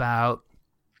think about,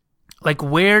 like,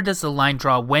 where does the line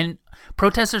draw when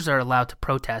protesters are allowed to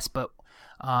protest, but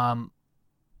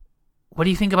what do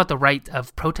you think about the right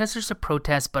of protesters to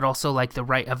protest, but also like the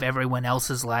right of everyone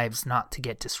else's lives not to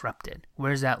get disrupted?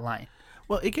 Where's that line?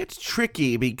 Well, it gets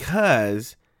tricky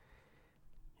because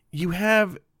you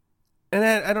have, and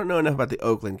I don't know enough about the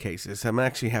Oakland cases, so I'm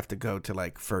actually have to go to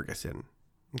like Ferguson.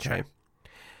 Okay. Sure.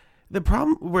 The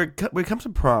problem, where it comes to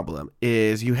problem,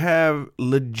 is you have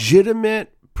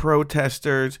legitimate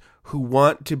protesters who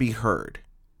want to be heard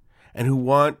and who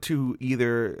want to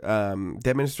either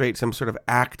demonstrate some sort of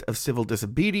act of civil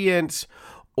disobedience,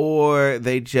 or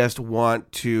they just want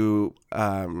to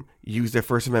use their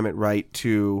First Amendment right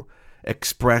to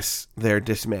express their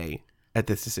dismay at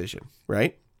this decision,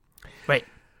 right? Right.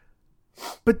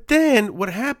 But then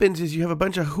what happens is you have a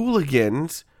bunch of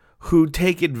hooligans who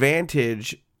take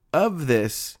advantage of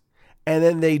this, and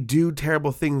then they do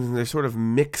terrible things, and they're sort of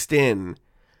mixed in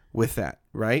with that,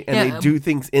 right? And they do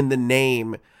things in the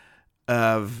name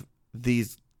of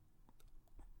these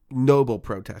noble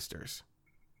protesters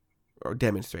or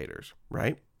demonstrators,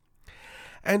 right?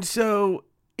 And so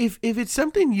if it's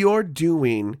something you're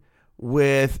doing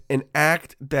with an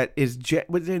act that is,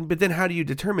 but then how do you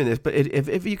determine this? But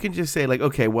if you can just say like,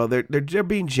 okay, well, they're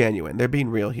being genuine, they're being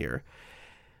real here,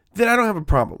 then I don't have a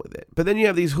problem with it. But then you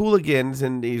have these hooligans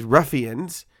and these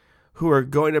ruffians who are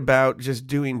going about just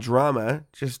doing drama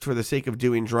just for the sake of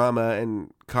doing drama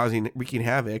and wreaking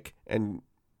havoc and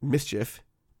mischief.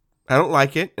 I don't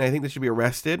like it, and I think they should be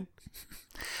arrested.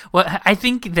 Well, I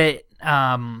think that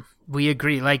we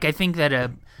agree. Like, I think that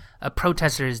a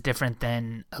protester is different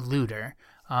than a looter,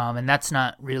 and that's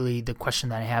not really the question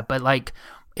that I have. But like,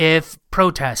 if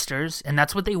protesters, and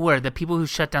that's what they were, the people who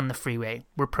shut down the freeway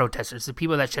were protesters. The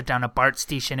people that shut down a BART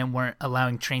station and weren't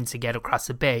allowing trains to get across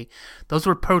the bay, those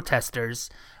were protesters.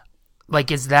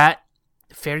 Like, is that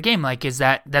fair game? Like, is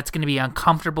that's going to be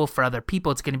uncomfortable for other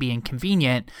people? It's going to be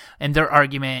inconvenient. And their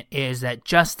argument is that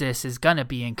justice is going to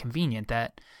be inconvenient,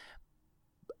 that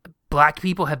black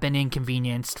people have been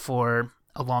inconvenienced for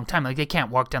a long time. Like, they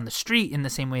can't walk down the street in the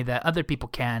same way that other people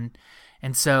can.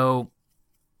 And so,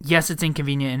 yes, it's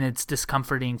inconvenient and it's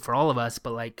discomforting for all of us,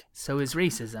 but like, so is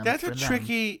racism. That's a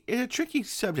tricky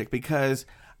subject, because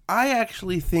I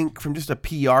actually think from just a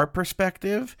PR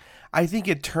perspective, I think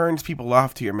it turns people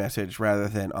off to your message rather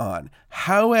than on.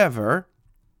 However,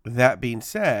 that being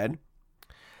said,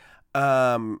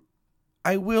 I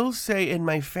will say in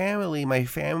my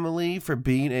family, for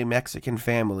being a Mexican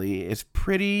family, is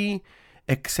pretty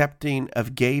accepting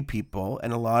of gay people,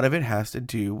 and a lot of it has to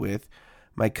do with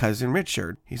my cousin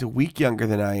Richard. He's a week younger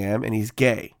than I am, and he's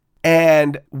gay.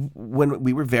 And when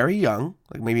we were very young,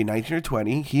 like maybe 19 or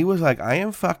 20, he was like, I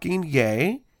am fucking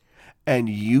gay, and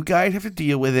you guys have to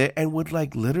deal with it, and would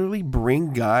like literally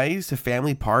bring guys to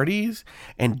family parties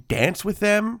and dance with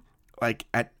them, like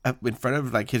in front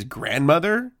of like his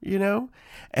grandmother, you know,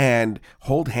 and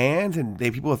hold hands, and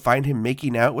people would find him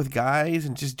making out with guys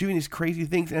and just doing these crazy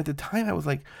things. And at the time I was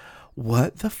like,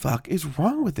 what the fuck is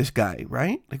wrong with this guy,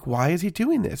 right? Like, why is he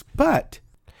doing this? But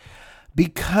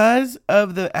because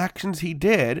of the actions he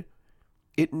did,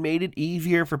 it made it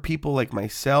easier for people like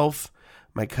myself,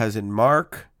 my cousin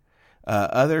Mark,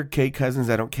 other gay cousins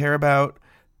I don't care about.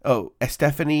 Oh,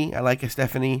 Estefany. I like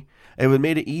Estefany. It would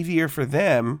made it easier for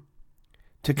them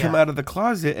to come out of the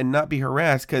closet and not be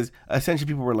harassed, because essentially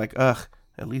people were like, ugh,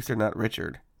 at least they're not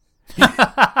Richard.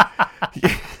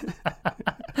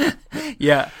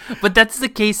 Yeah, but that's the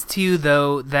case too,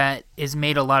 though, that is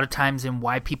made a lot of times in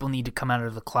why people need to come out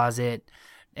of the closet,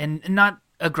 and not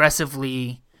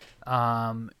aggressively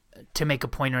to make a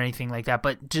point or anything like that,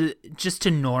 but just to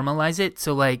normalize it.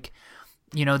 So like,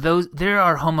 you know, there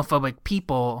are homophobic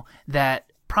people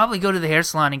that probably go to the hair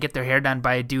salon and get their hair done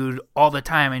by a dude all the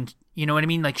time, and you know what I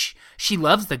mean? Like, she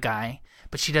loves the guy,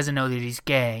 but she doesn't know that he's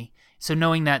gay. So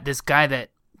knowing that this guy that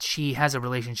she has a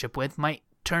relationship with might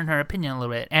turn her opinion a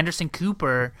little bit. Anderson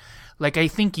Cooper, like, I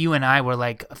think you and I were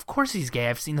like, of course he's gay.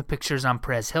 I've seen the pictures on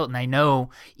Perez Hilton. I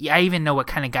even know what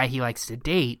kind of guy he likes to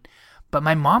date. But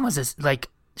my mom was just, like,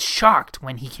 shocked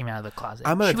when he came out of the closet.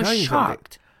 I'm going She to tell was you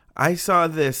shocked. something. I saw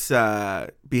this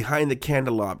behind the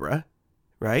candelabra,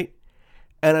 right?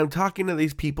 And I'm talking to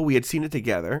these people. We had seen it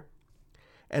together.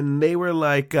 And they were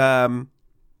like, how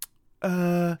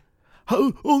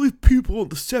all these people in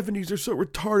the 70s are so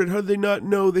retarded. How did they not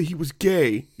know that he was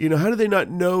gay? You know, how did they not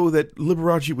know that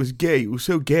Liberace was gay? He was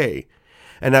so gay.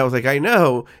 And I was like, I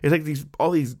know. It's like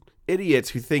all these idiots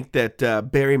who think that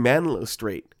Barry Manilow's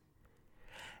straight.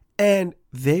 And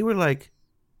they were like,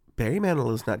 Barry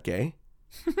Manilow's not gay.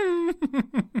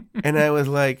 And I was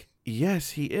like,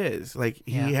 yes, he is. Like,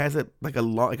 he has a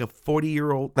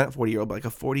 40-year-old, not 40-year-old, but like a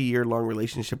 40-year long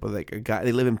relationship with like a guy.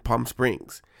 They live in Palm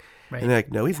Springs. Right. And they're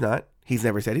like, no, he's not. He's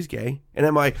never said he's gay. And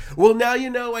I'm like, well, now you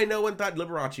know. I know one thought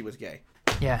Liberace was gay.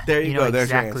 Yeah. There you go. There's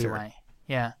exactly your answer. why.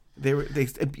 Yeah.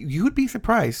 You would be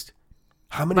surprised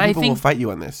how many people will fight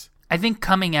you on this. I think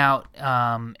coming out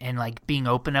and like being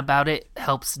open about it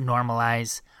helps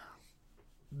normalize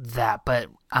that. But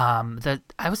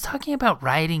I was talking about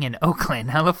rioting in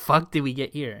Oakland. How the fuck did we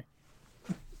get here?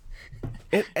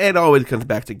 It always comes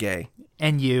back to gay.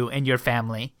 And you and your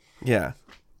family. Yeah.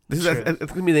 It's going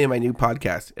to be the name of my new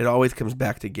podcast. It always comes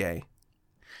back to gay.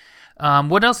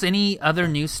 What else? Any other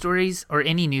news stories or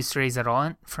any news stories at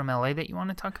all from LA that you want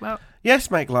to talk about?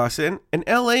 Yes, Mike Lawson. An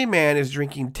LA man is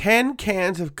drinking 10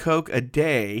 cans of Coke a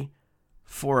day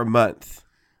for a month.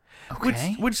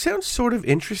 Okay. Which sounds sort of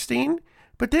interesting.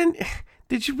 But then,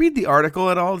 did you read the article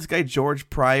at all? This guy, George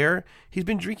Pryor, he's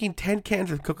been drinking 10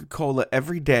 cans of Coca-Cola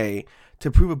every day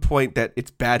to prove a point that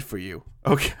it's bad for you.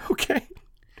 Okay.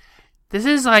 This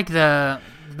is like the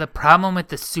problem with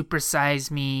the Super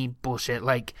Size Me bullshit.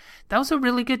 Like, that was a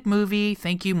really good movie.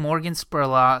 Thank you, Morgan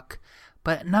Spurlock.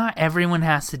 But not everyone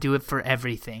has to do it for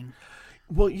everything.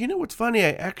 Well, you know what's funny?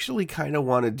 I actually kind of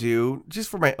want to do, just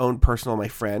for my own personal, my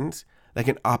friends, like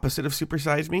an opposite of Super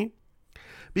Size Me.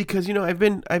 Because, you know, I've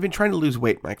been trying to lose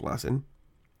weight, Mike Lawson.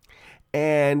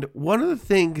 And one of the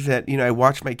things that, you know, I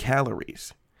watch my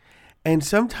calories. And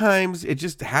sometimes it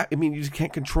just, you just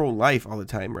can't control life all the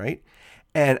time, right?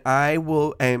 And I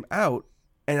am out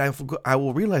and I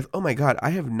will realize, oh my God, I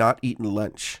have not eaten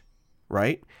lunch,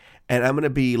 right? And I'm going to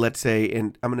be, let's say,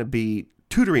 I'm going to be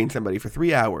tutoring somebody for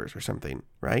 3 hours or something,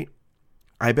 right?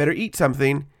 I better eat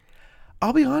something.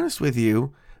 I'll be honest with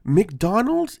you,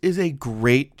 McDonald's is a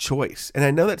great choice. And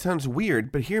I know that sounds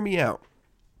weird, but hear me out.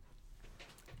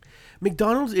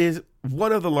 McDonald's is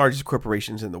one of the largest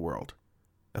corporations in the world,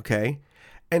 okay?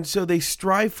 And so they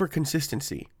strive for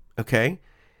consistency, okay?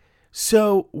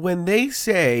 So when they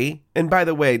say, and by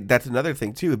the way, that's another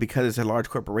thing too, because it's a large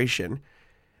corporation,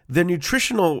 the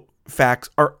nutritional facts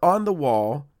are on the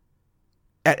wall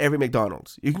at every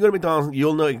McDonald's. You can go to McDonald's,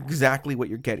 you'll know exactly what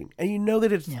you're getting. And you know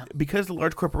that it's, because it's a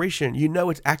large corporation, you know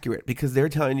it's accurate because they're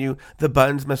telling you the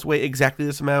buns must weigh exactly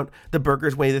this amount, the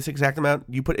burgers weigh this exact amount,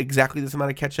 you put exactly this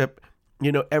amount of ketchup.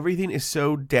 You know, everything is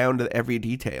so down to every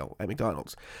detail at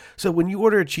McDonald's. So when you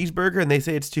order a cheeseburger and they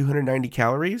say it's 290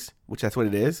 calories, which that's what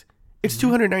it is, it's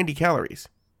 290 calories.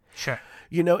 Sure.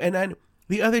 You know, and then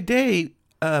the other day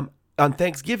on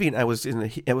Thanksgiving, I was in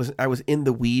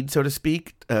the weed, so to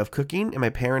speak, of cooking, and my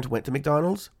parents went to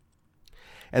McDonald's,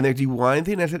 and they do wine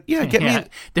thing. And I said, "Yeah, get me."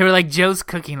 They were like, "Joe's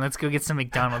cooking. Let's go get some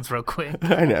McDonald's real quick."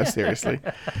 I know, seriously.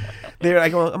 They're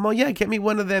like, "Oh yeah, get me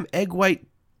one of them egg white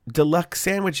deluxe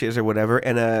sandwiches or whatever,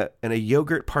 and a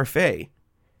yogurt parfait."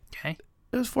 Okay.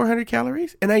 It was 400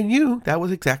 calories, and I knew that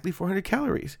was exactly 400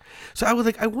 calories. So I was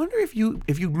like, I wonder if you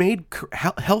made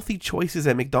healthy choices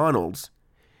at McDonald's,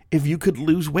 if you could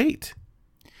lose weight.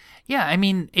 Yeah, I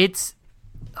mean, it's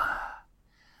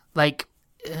like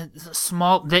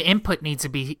small. The input needs to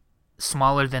be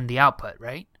smaller than the output,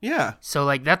 right? Yeah. So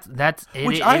like that's it,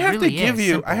 which it I have really to give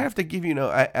you. simple. I have to give you.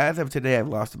 As of today, I've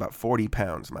lost about 40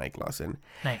 pounds, Mike Lawson.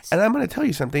 Nice. And I'm going to tell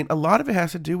you something. A lot of it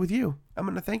has to do with you. I'm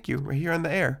going to thank you right here on the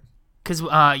air. Because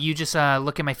you just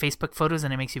look at my Facebook photos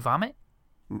and it makes you vomit?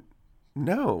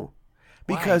 No.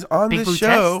 Why? Because on Big this blue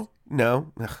show... test?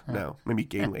 No. Maybe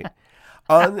gain weight.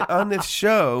 on this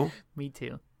show... Me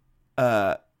too.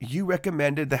 You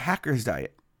recommended the Hacker's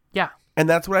Diet. Yeah. And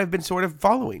that's what I've been sort of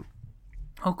following.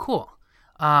 Oh, cool.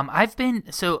 I've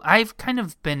kind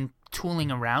of been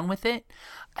tooling around with it.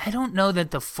 I don't know that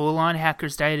the full-on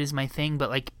Hacker's Diet is my thing, but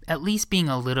like at least being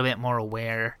a little bit more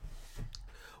aware...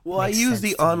 Well, I use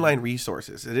the online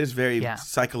resources. It is very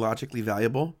psychologically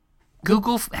valuable.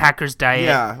 Google Hacker's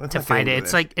Diet to find it.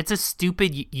 It's like it's a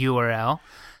stupid URL,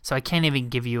 so I can't even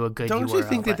give you a good URL. Don't you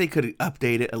think that they could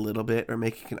update it a little bit or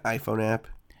make it an iPhone app?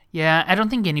 Yeah, I don't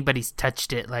think anybody's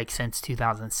touched it like since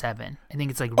 2007. I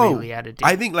think it's like really out of date.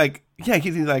 I think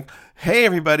he's like, hey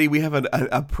everybody, we have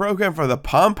a program for the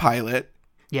Palm Pilot.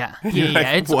 Yeah, Like,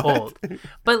 it's what? old,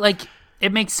 but like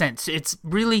it makes sense. It's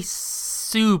really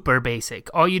super basic.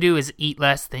 All you do is eat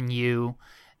less than you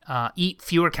eat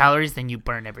fewer calories than you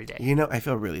burn every day. You know, I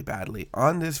feel really badly.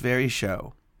 On this very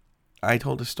show, I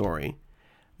told a story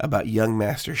about young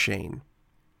Master Shane,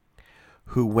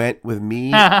 who went with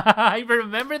me. I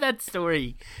remember that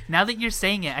story. Now that you're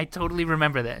saying it, I totally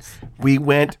remember this. We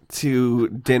went to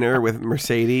dinner with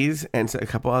Mercedes and a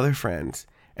couple other friends,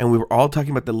 and we were all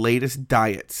talking about the latest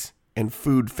diets and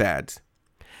food fads.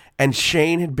 And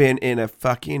Shane had been in a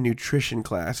fucking nutrition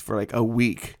class for like a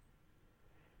week.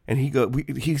 And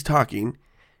he's talking.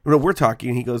 We're talking,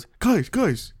 and he goes,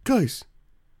 guys.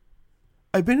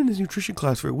 I've been in this nutrition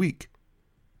class for a week.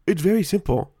 It's very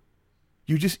simple.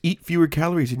 You just eat fewer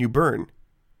calories than you burn.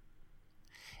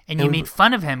 And you made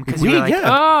fun of him because you were like,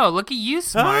 oh, look at you,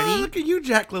 Smarty. Oh, look at you,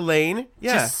 Jack LaLanne.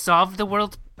 Yeah. Just solved the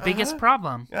world's biggest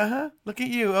problem. Look at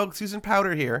you. Oh, Susan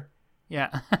Powder here.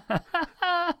 Yeah.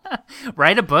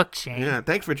 Write a book, Shane. Yeah,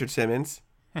 thanks, Richard Simmons.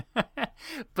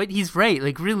 But he's right.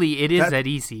 Like, really, it is that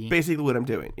easy. Basically what I'm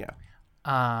doing,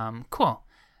 yeah. Cool.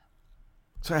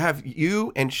 So I have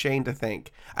you and Shane to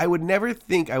thank. I would never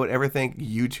think I would ever thank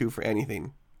you two for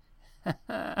anything.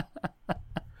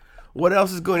 What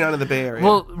else is going on in the Bay Area?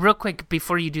 Well, real quick,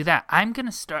 before you do that,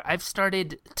 I've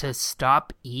started to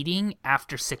stop eating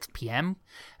after 6 p.m.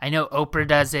 I know Oprah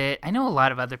does it. I know a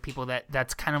lot of other people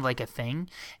that's kind of like a thing.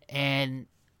 And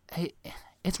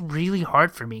it's really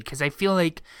hard for me because I feel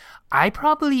like I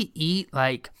probably eat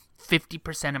like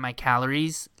 50% of my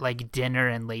calories like dinner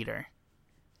and later.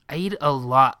 I eat a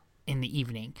lot in the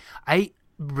evening. I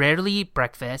rarely eat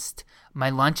breakfast. My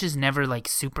lunch is never like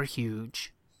super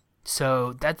huge.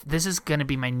 So this is gonna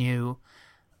be my new.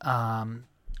 I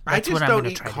just don't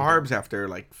eat carbs after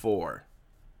like 4.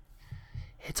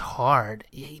 It's hard.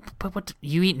 But what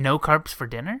you eat no carbs for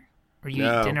dinner, or you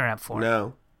eat dinner at 4?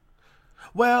 No.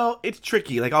 Well, it's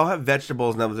tricky. Like I'll have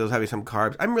vegetables and those having some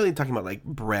carbs. I'm really talking about like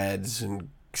breads and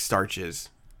starches.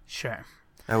 Sure.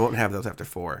 I won't have those after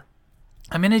 4.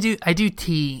 I do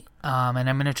tea, and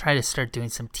I'm gonna try to start doing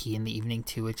some tea in the evening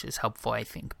too, which is helpful, I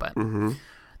think. But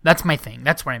that's my thing.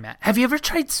 That's where I'm at. Have you ever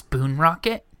tried Spoon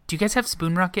Rocket? Do you guys have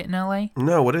Spoon Rocket in LA?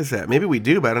 No, what is that? Maybe we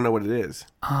do, but I don't know what it is.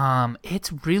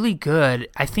 It's really good.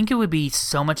 I think it would be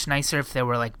so much nicer if there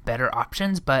were like better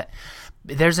options, but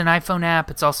there's an iPhone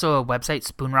app. It's also a website,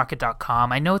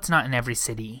 spoonrocket.com. I know it's not in every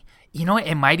city. You know what?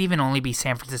 It might even only be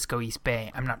San Francisco East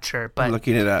Bay. I'm not sure, but I'm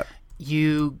looking it up.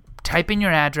 You type in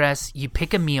your address, you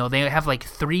pick a meal. They have like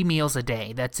 3 meals a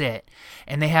day. That's it.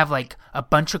 And they have like a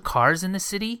bunch of cars in the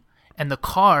city. And the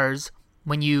cars,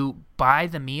 when you buy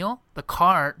the meal, the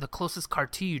closest car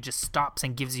to you just stops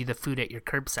and gives you the food at your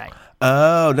curbside.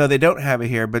 Oh, no, they don't have it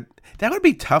here. But that would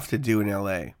be tough to do in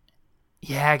L.A.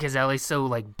 Yeah, because LA's so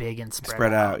like big and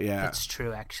spread out. Yeah, it's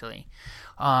true actually.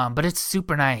 But it's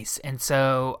super nice. And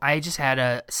so I just had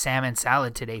a salmon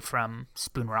salad today from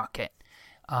Spoon Rocket.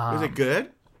 Was it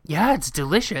good? Yeah, it's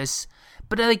delicious.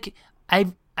 But like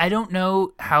I don't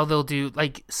know how they'll do,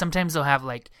 like sometimes they'll have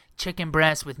like chicken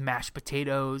breast with mashed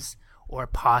potatoes or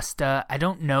pasta. I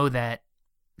don't know that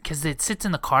because it sits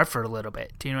in the car for a little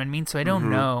bit. Do you know what I mean? So I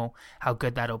don't know how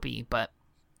good that'll be, but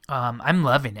I'm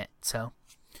loving it. So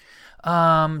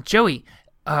Joey,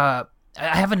 I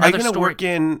have another story. Are you going to work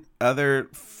in other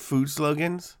food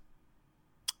slogans?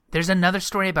 There's another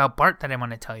story about Bart that I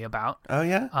want to tell you about. Oh,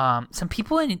 yeah? Some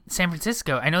people in San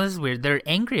Francisco, I know this is weird, they're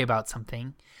angry about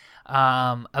something.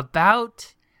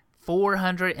 About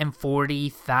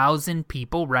 440,000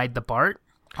 people ride the BART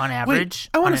on average.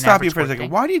 Wait, I want to stop you for a second.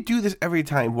 Why do you do this every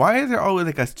time? Why is there always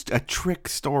like a trick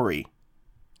story?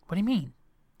 What do you mean?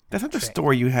 That's not the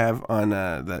story you have on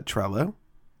the Trello.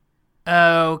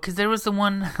 Oh, because there was the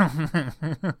one...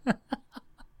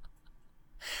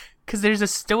 Because there's a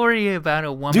story about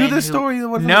a woman. Do the story that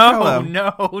was on the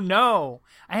Trello. No.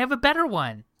 I have a better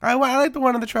one. I like the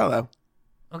one on the Trello.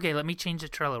 Okay, let me change the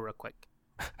Trello real quick.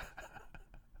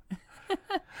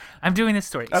 I'm doing this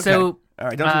story. Okay. So, all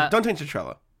right, don't change the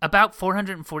Trello. About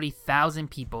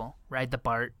 440,000 people ride the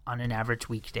BART on an average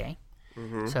weekday.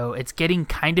 Mm-hmm. So it's getting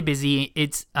kind of busy.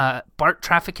 It's BART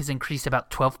traffic has increased about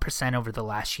 12% over the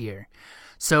last year.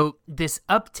 So this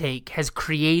uptake has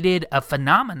created a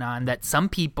phenomenon that some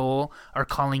people are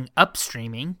calling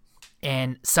upstreaming,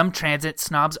 and some transit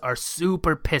snobs are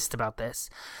super pissed about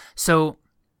this. So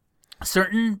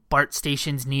certain BART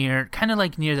stations near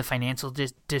the financial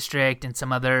district and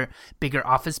some other bigger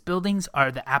office buildings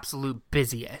are the absolute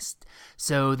busiest.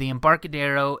 So the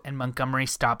Embarcadero and Montgomery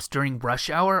stops during rush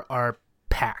hour are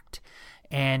packed.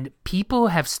 And people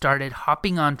have started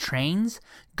hopping on trains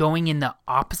going in the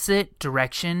opposite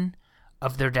direction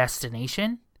of their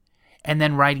destination and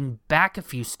then riding back a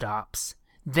few stops,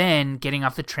 then getting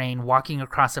off the train, walking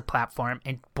across a platform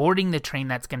and boarding the train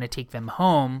that's going to take them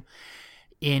home.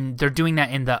 They're doing that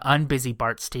in the unbusy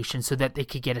BART station so that they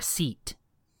could get a seat.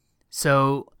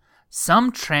 So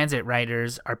some transit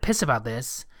riders are pissed about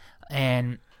this,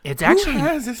 and it's actually... Who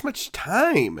has this much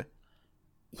time?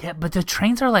 Yeah, but the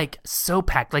trains are like so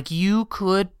packed. Like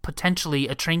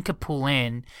a train could pull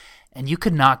in and you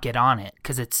could not get on it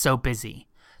because it's so busy.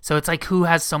 So it's like, who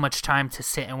has so much time to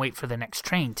sit and wait for the next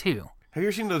train too? Have you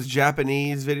ever seen those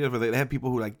Japanese videos where they have people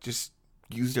who like just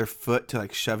use their foot to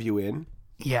like shove you in?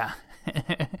 Yeah.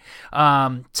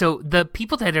 So the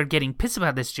people that are getting pissed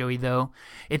about this, Joey, though,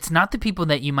 it's not the people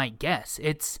that you might guess.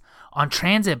 It's on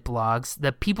transit blogs.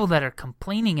 The people that are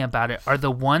complaining about it are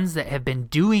the ones that have been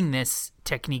doing this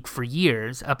technique for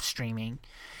years, upstreaming.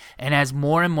 And as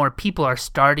more and more people are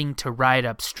starting to ride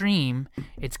upstream,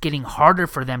 it's getting harder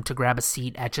for them to grab a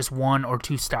seat at just 1 or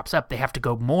 2 stops up. They have to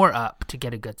go more up to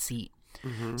get a good seat.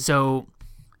 Mm-hmm. So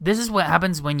this is what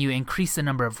happens when you increase the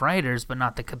number of riders, but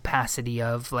not the capacity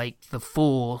of like the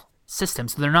full system.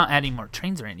 So they're not adding more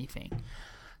trains or anything.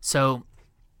 So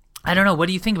I don't know. What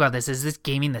do you think about this? Is this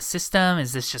gaming the system?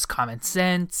 Is this just common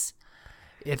sense?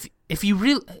 If you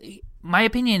really, my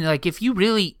opinion, like if you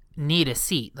really need a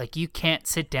seat, like you can't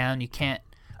sit down, you can't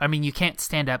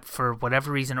stand up for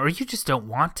whatever reason, or you just don't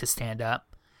want to stand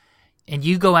up, and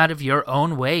you go out of your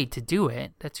own way to do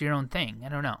it. That's your own thing. I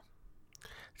don't know.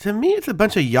 To me, it's a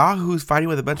bunch of yahoos fighting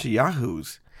with a bunch of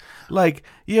yahoos. Like,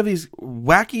 you have these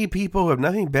wacky people who have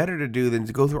nothing better to do than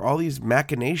to go through all these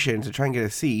machinations to try and get a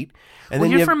seat. And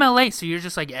then you're from LA, so you're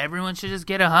just like, everyone should just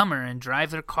get a Hummer and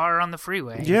drive their car on the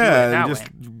freeway. Yeah, and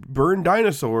just burn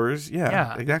dinosaurs.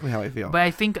 Yeah, exactly how I feel. But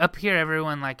I think up here,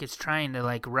 everyone like is trying to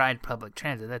like ride public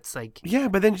transit. That's like... Yeah,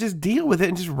 but then just deal with it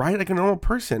and just ride like a normal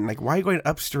person. Like, why are you going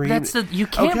upstream? You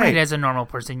can't ride as a normal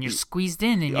person. You're squeezed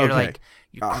in and you're like...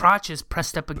 Your crotch is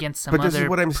pressed up against some other person's crotch. But this is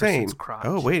what I'm saying.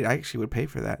 Oh, wait, I actually would pay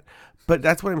for that. But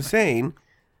that's what I'm saying.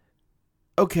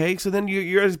 Okay, so then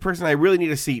you're as a person, I really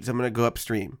need a seat, so I'm going to go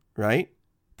upstream, right?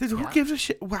 Who gives a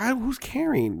shit? Who's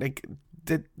caring? Like,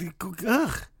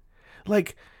 ugh.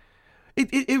 Like,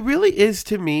 it really is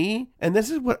to me, and this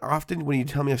is what often when you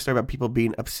tell me a story about people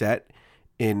being upset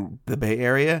in the Bay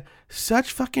Area,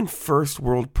 such fucking first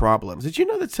world problems. Did you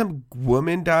know that some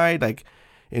woman died, like,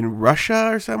 in Russia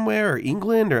or somewhere, or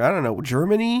England, or I don't know,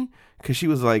 Germany, because she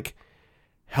was like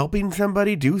helping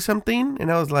somebody do something?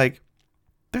 And I was like,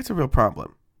 that's a real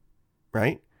problem,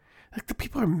 right? Like, the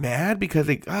people are mad because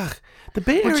the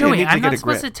Bay Area Joey, needs to I'm get not a grip.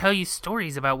 supposed to tell you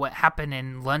stories about what happened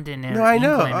in London and I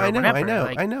know.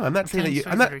 Like, I'm not saying that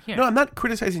you. I'm not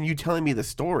criticizing you telling me the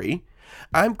story.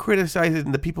 I'm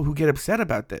criticizing the people who get upset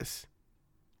about this.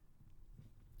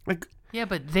 Like. Yeah,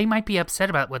 but they might be upset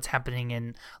about what's happening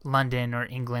in London or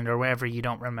England or wherever you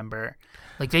don't remember.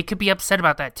 Like, they could be upset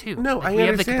about that too. No, like, I we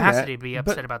understand have the capacity that, to be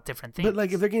upset about different things. But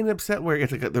like, if they're getting upset where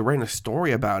it's like they're writing a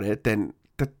story about it, then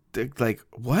like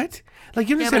what? Like,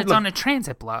 you understand? Yeah, but it's on a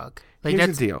transit blog. Like,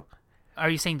 here's the deal. Are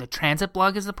you saying the transit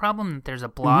blog is the problem? That there's a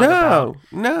blog about...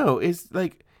 No. It's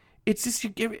like... It's just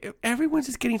everyone's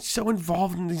just getting so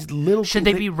involved in these little. Should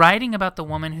they be writing about the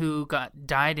woman who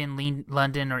died in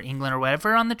London or England or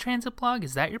whatever on the transit blog?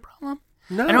 Is that your problem?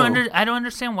 No, I don't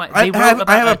understand why they wrote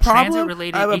about a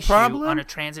transit-related issue on a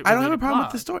transit-related blog. I don't have a problem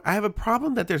with the story. I have a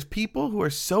problem that there's people who are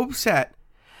so upset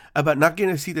about not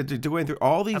getting a seat that they're going through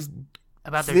all these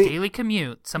about their daily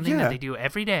commute, something that they do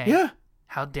every day. Yeah.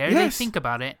 How dare they think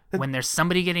about it when there's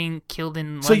somebody getting killed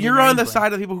in London? So you're on the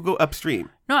side of the people who go upstream.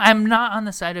 No, I'm not on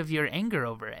the side of your anger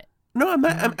over it. No, I'm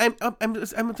not.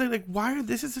 I'm saying, like, why are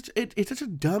this is such it's such a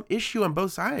dumb issue on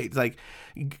both sides. Like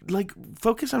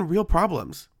focus on real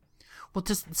problems. Well,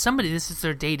 to somebody, this is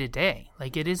their day to day.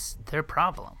 Like, it is their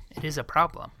problem. It is a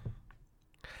problem.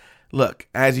 Look,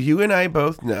 as you and I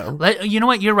both know... You know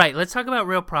what? You're right. Let's talk about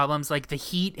real problems like the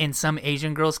heat in some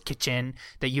Asian girl's kitchen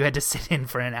that you had to sit in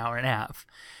for an hour and a half.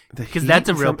 Because that's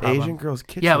a real problem. Asian girl's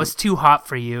kitchen? Yeah, it was too hot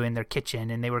for you in their kitchen,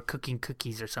 and they were cooking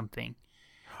cookies or something.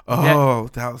 Oh,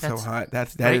 that was so hot.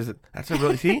 That's a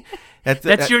really... See?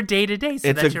 That's your day-to-day,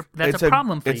 so that's a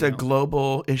problem for you. It's a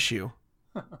global issue.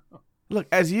 Look,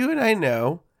 as you and I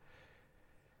know,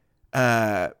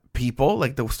 people,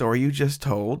 like the story you just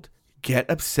told... get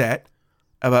upset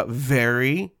about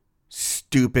very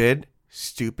stupid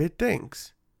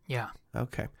things. Yeah.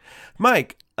 Okay.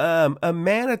 Mike, a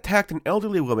man attacked an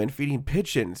elderly woman feeding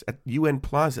pigeons at UN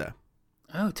Plaza.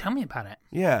 Oh, tell me about it.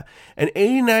 Yeah. An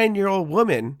 89-year-old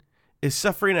woman is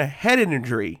suffering a head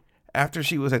injury after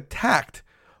she was attacked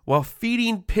while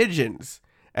feeding pigeons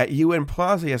at UN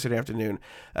Plaza yesterday afternoon.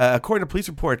 According to police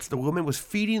reports, the woman was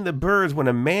feeding the birds when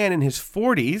a man in his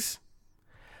 40s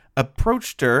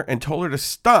approached her and told her to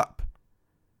stop.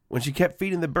 When she kept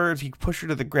feeding the birds, he pushed her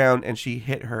to the ground and she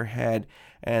hit her head,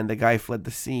 and the guy fled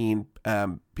the scene,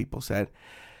 people said.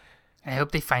 I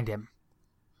hope they find him.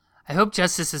 I hope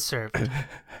justice is served.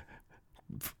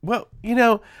 Well,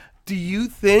 do you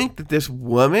think that this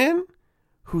woman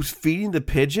who's feeding the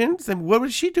pigeons, and what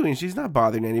was she doing? She's not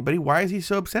bothering anybody. Why is he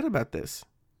so upset about this?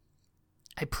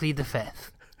 I plead the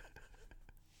fifth.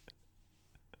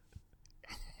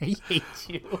 I hate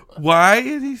you. Why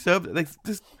is he so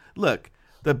just look,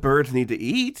 the birds need to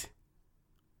eat.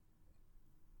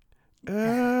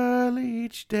 Early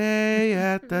each day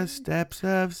at the steps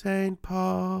of St.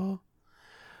 Paul,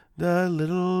 the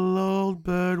little old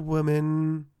bird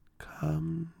woman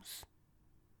comes.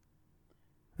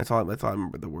 That's all I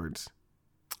remember the words.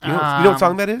 You know what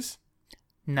song that is?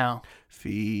 No.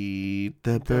 Feed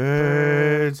the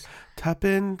birds,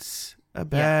 tuppence a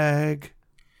bag.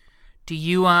 Do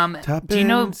you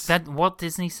know that Walt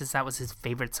Disney says that was his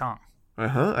favorite song?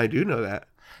 I do know that.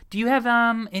 Do you have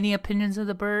any opinions of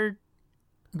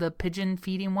the pigeon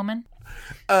feeding woman?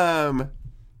 Do I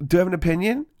have an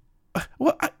opinion?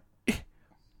 Well,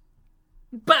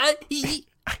 but this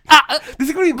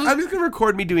is going to be, I'm just going to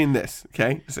record me doing this,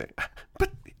 okay? Say, but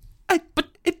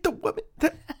it's the woman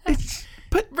that it's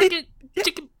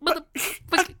chicken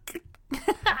motherfucker.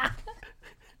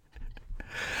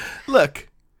 Look,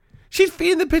 she's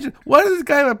feeding the pigeon. Why does this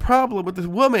guy have a problem with this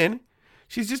woman?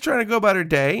 She's just trying to go about her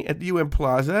day at the UN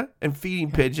Plaza and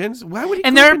feeding pigeons. Why would he?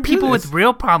 And there are people with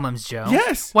real problems, Joe.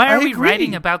 Yes. Why are we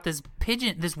writing about this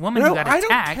woman who got attacked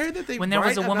I don't care that they when there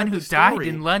was a woman who died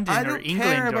in London or England?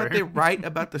 I don't care about they write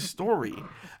about the story.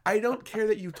 I don't care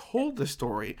that you told the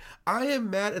story. I am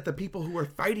mad at the people who are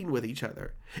fighting with each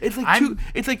other. It's like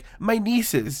it's like my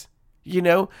nieces, Wait,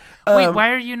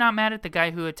 why are you not mad at the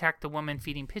guy who attacked the woman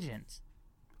feeding pigeons?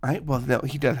 Well, no,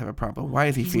 he does have a problem. Why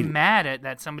is he feeding? He's mad at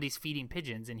that somebody's feeding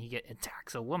pigeons and he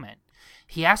attacks a woman.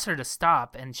 He asks her to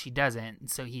stop and she doesn't,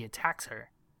 so he attacks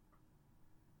her.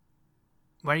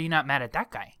 Why are you not mad at that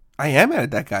guy? I am mad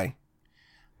at that guy.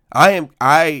 I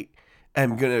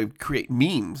am going to create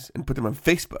memes and put them on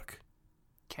Facebook.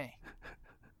 Okay.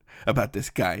 About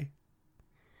this guy.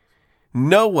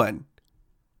 No one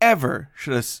ever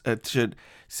should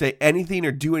say anything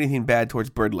or do anything bad towards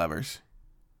bird lovers.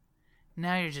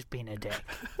 Now you're just being a dick.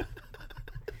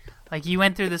 Like, you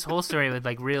went through this whole story with,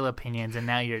 real opinions, and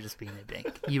now you're just being a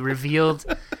dick. You revealed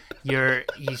you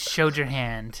showed your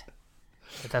hand,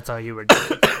 but that's all you were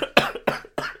doing.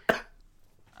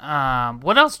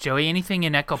 What else, Joey? Anything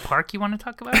in Echo Park you want to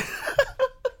talk about?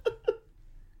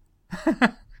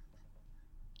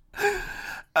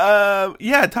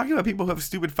 Yeah, talking about people who have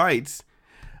stupid fights.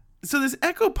 So this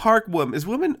Echo Park woman,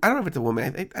 I don't know if it's a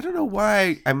woman. I don't know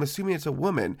why I'm assuming it's a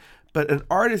woman, but an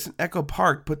artist in Echo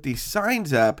Park put these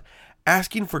signs up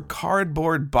asking for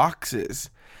cardboard boxes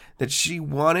that she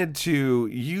wanted to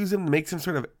use them to make some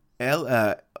sort of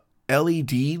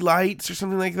LED lights or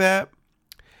something like that.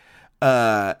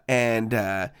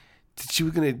 She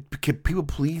was going to, could people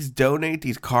please donate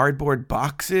these cardboard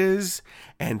boxes?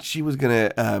 And she was going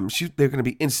to, they're going to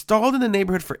be installed in the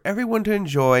neighborhood for everyone to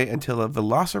enjoy until a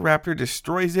velociraptor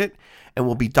destroys it and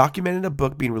will be documented in a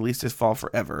book being released this fall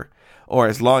forever, or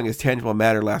as long as tangible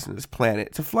matter lasts on this planet.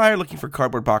 It's a flyer looking for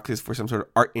cardboard boxes for some sort of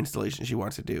art installation she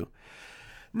wants to do.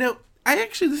 Now,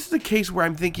 this is a case where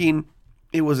I'm thinking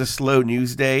it was a slow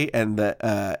news day and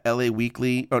the LA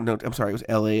Weekly, it was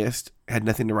LAist, had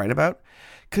nothing to write about.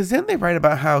 Because then they write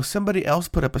about how somebody else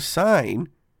put up a sign,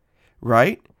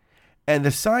 right? And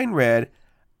the sign read,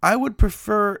 I would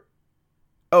prefer...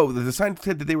 Oh, the sign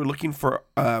said that they were looking for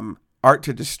art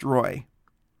to destroy.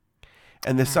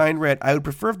 And the sign read, I would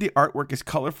prefer if the artwork is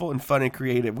colorful and fun and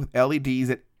creative with LEDs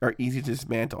that are easy to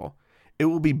dismantle. It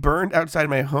will be burned outside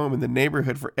my home in the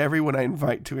neighborhood for everyone I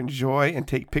invite to enjoy and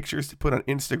take pictures to put on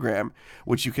Instagram,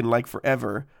 which you can like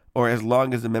forever, or as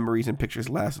long as the memories and pictures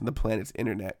last on the planet's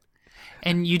internet.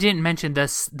 And you didn't mention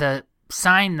this, the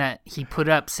sign that he put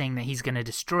up saying that he's going to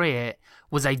destroy it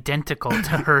was identical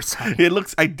to her sign. It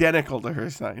looks identical to her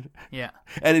sign. Yeah.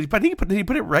 And did he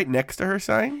put it right next to her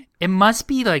sign? It must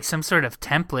be like some sort of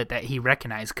template that he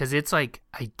recognized because it's like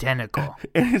identical.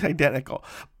 It is identical.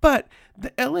 But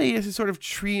the LAist is sort of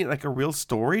treating it like a real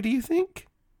story, do you think?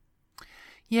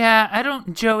 Yeah,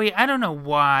 Joey, I don't know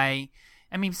why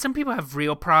I mean, some people have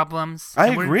real problems. I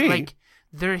and we're, agree. Like,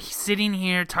 they're sitting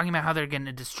here talking about how they're going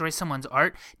to destroy someone's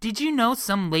art. Did you know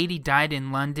some lady died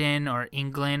in London or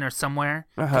England or somewhere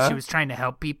because she was trying to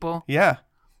help people? Yeah.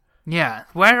 Yeah.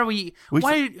 Why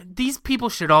are these people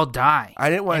should all die? I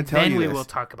didn't want to tell you Then we this. will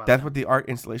talk about That's them. what the art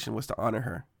installation was, to honor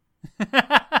her.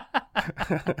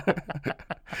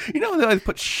 You know, they always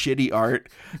put shitty art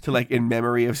to like in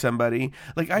memory of somebody.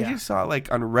 Like I just saw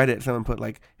like on Reddit, someone put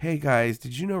like, "Hey guys,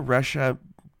 did you know Russia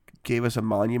gave us a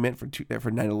monument for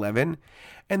 9/11?"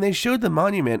 And they showed the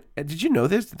monument. Did you know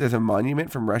this? There's a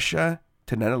monument from Russia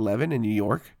to 9/11 in New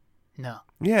York. No.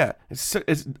 Yeah,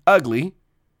 it's ugly.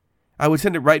 I would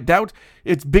send it right down.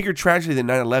 It's bigger tragedy than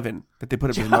 9/11 that they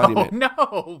put up as a monument.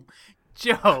 No,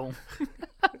 Joe.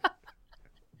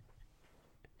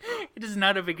 It is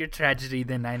not a bigger tragedy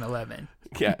than 9/11.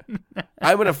 Yeah,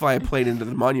 I'm gonna fly a plane into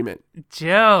the monument.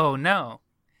 Joe, no,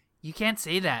 you can't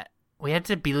say that. We have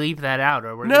to believe that out,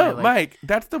 or we're No, gonna, like, Mike,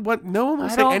 that's the one. No one will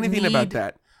say anything about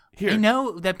that. Here, I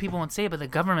know that people won't say it, but the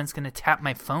government's gonna tap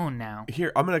my phone now.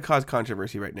 Here, I'm gonna cause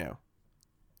controversy right now.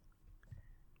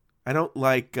 I don't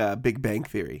like Big Bang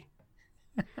Theory.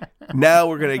 Now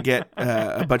we're gonna get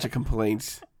a bunch of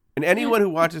complaints, and anyone who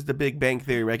watches The Big Bang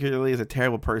Theory regularly is a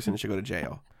terrible person and should go to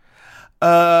jail.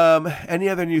 Any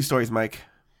other news stories, Mike?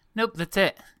 Nope, that's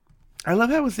it. I love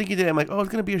how I was thinking today. I'm like, oh,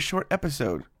 it's gonna be a short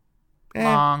episode.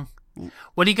 Long.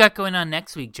 What do you got going on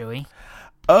next week, Joey?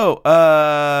 Oh,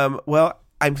 well,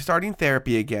 I'm starting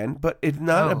therapy again, but it's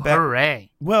not about.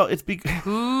 Hooray! Well, it's because.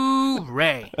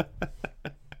 Hooray!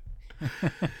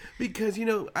 Because, you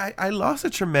know, I lost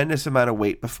a tremendous amount of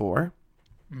weight before.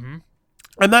 Mm-hmm.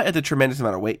 I'm not at the tremendous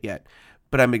amount of weight yet,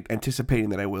 but I'm anticipating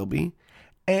that I will be.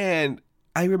 And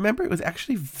I remember it was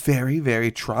actually very,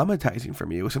 very traumatizing for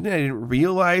me. It was something I didn't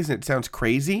realize, and it sounds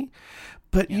crazy.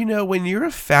 But, you know, when you're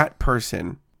a fat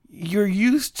person, you're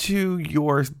used to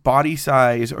your body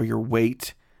size or your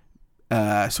weight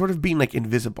sort of being like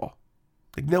invisible.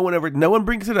 Like no one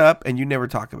brings it up, and you never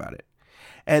talk about it.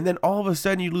 And then all of a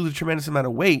sudden you lose a tremendous amount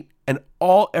of weight, and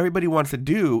all everybody wants to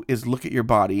do is look at your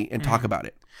body and talk about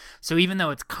it. So even though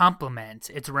it's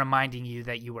compliment, it's reminding you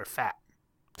that you were fat.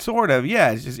 Sort of,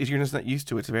 yeah. It's just, if you're just not used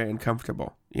to it, it's very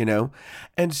uncomfortable, you know?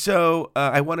 And so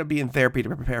I want to be in therapy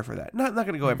to prepare for that. Not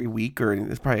going to go every week, or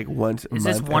it's probably like once a month.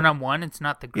 Is this one-on-one? It's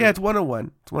not the group? Yeah, it's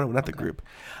one-on-one. It's one-on-one, not the group.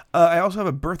 I also have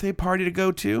a birthday party to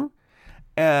go to.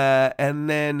 And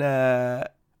then I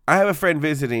have a friend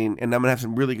visiting, and I'm going to have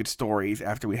some really good stories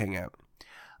after we hang out.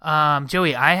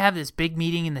 Joey, I have this big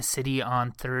meeting in the city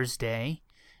on Thursday.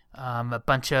 A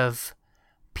bunch of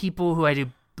people who I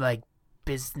do like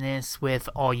business with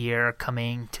all year are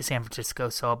coming to San Francisco,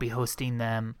 so I'll be hosting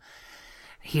them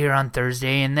here on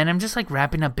Thursday. And then I'm just like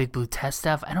wrapping up Big Blue Test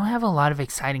stuff. I don't have a lot of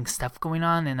exciting stuff going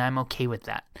on, and I'm okay with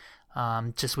that.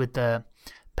 Just with the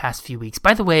past few weeks.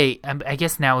 By the way, I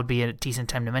guess now would be a decent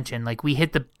time to mention, like, we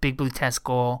hit the Big Blue Test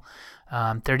goal,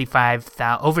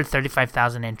 over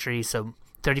 35,000 entries, so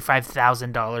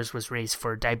 $35,000 was raised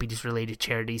for diabetes-related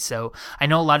charities. So I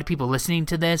know a lot of people listening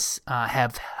to this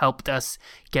have helped us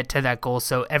get to that goal.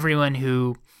 So everyone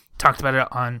who talked about it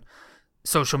on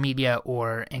social media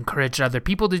or encouraged other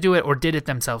people to do it or did it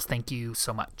themselves, thank you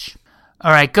so much.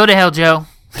 All right, go to hell, Joe.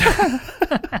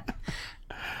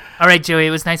 All right, Joey,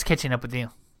 it was nice catching up with you.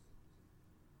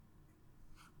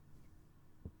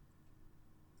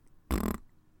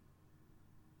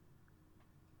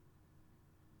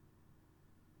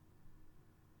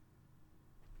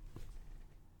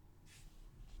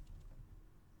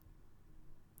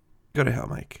 Go to hell,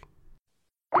 Mike.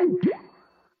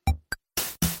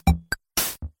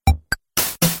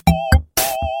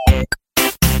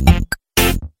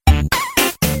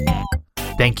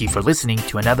 Thank you for listening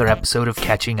to another episode of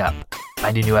Catching Up.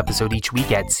 Find a new episode each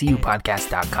week at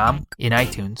cupodcast.com, in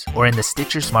iTunes, or in the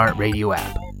Stitcher Smart Radio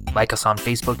app. Like us on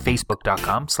Facebook,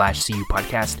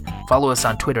 facebook.com/cupodcast. Follow us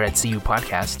on Twitter at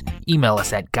cupodcast. Email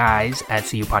us at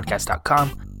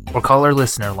guys@cupodcast.com. Or call our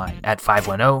listener line at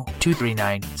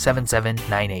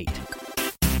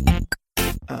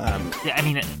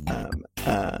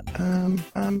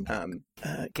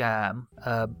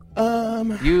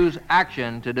Use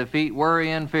action to defeat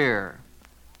worry and fear.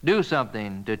 Do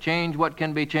something to change what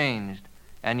can be changed,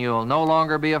 and you'll no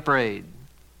longer be afraid.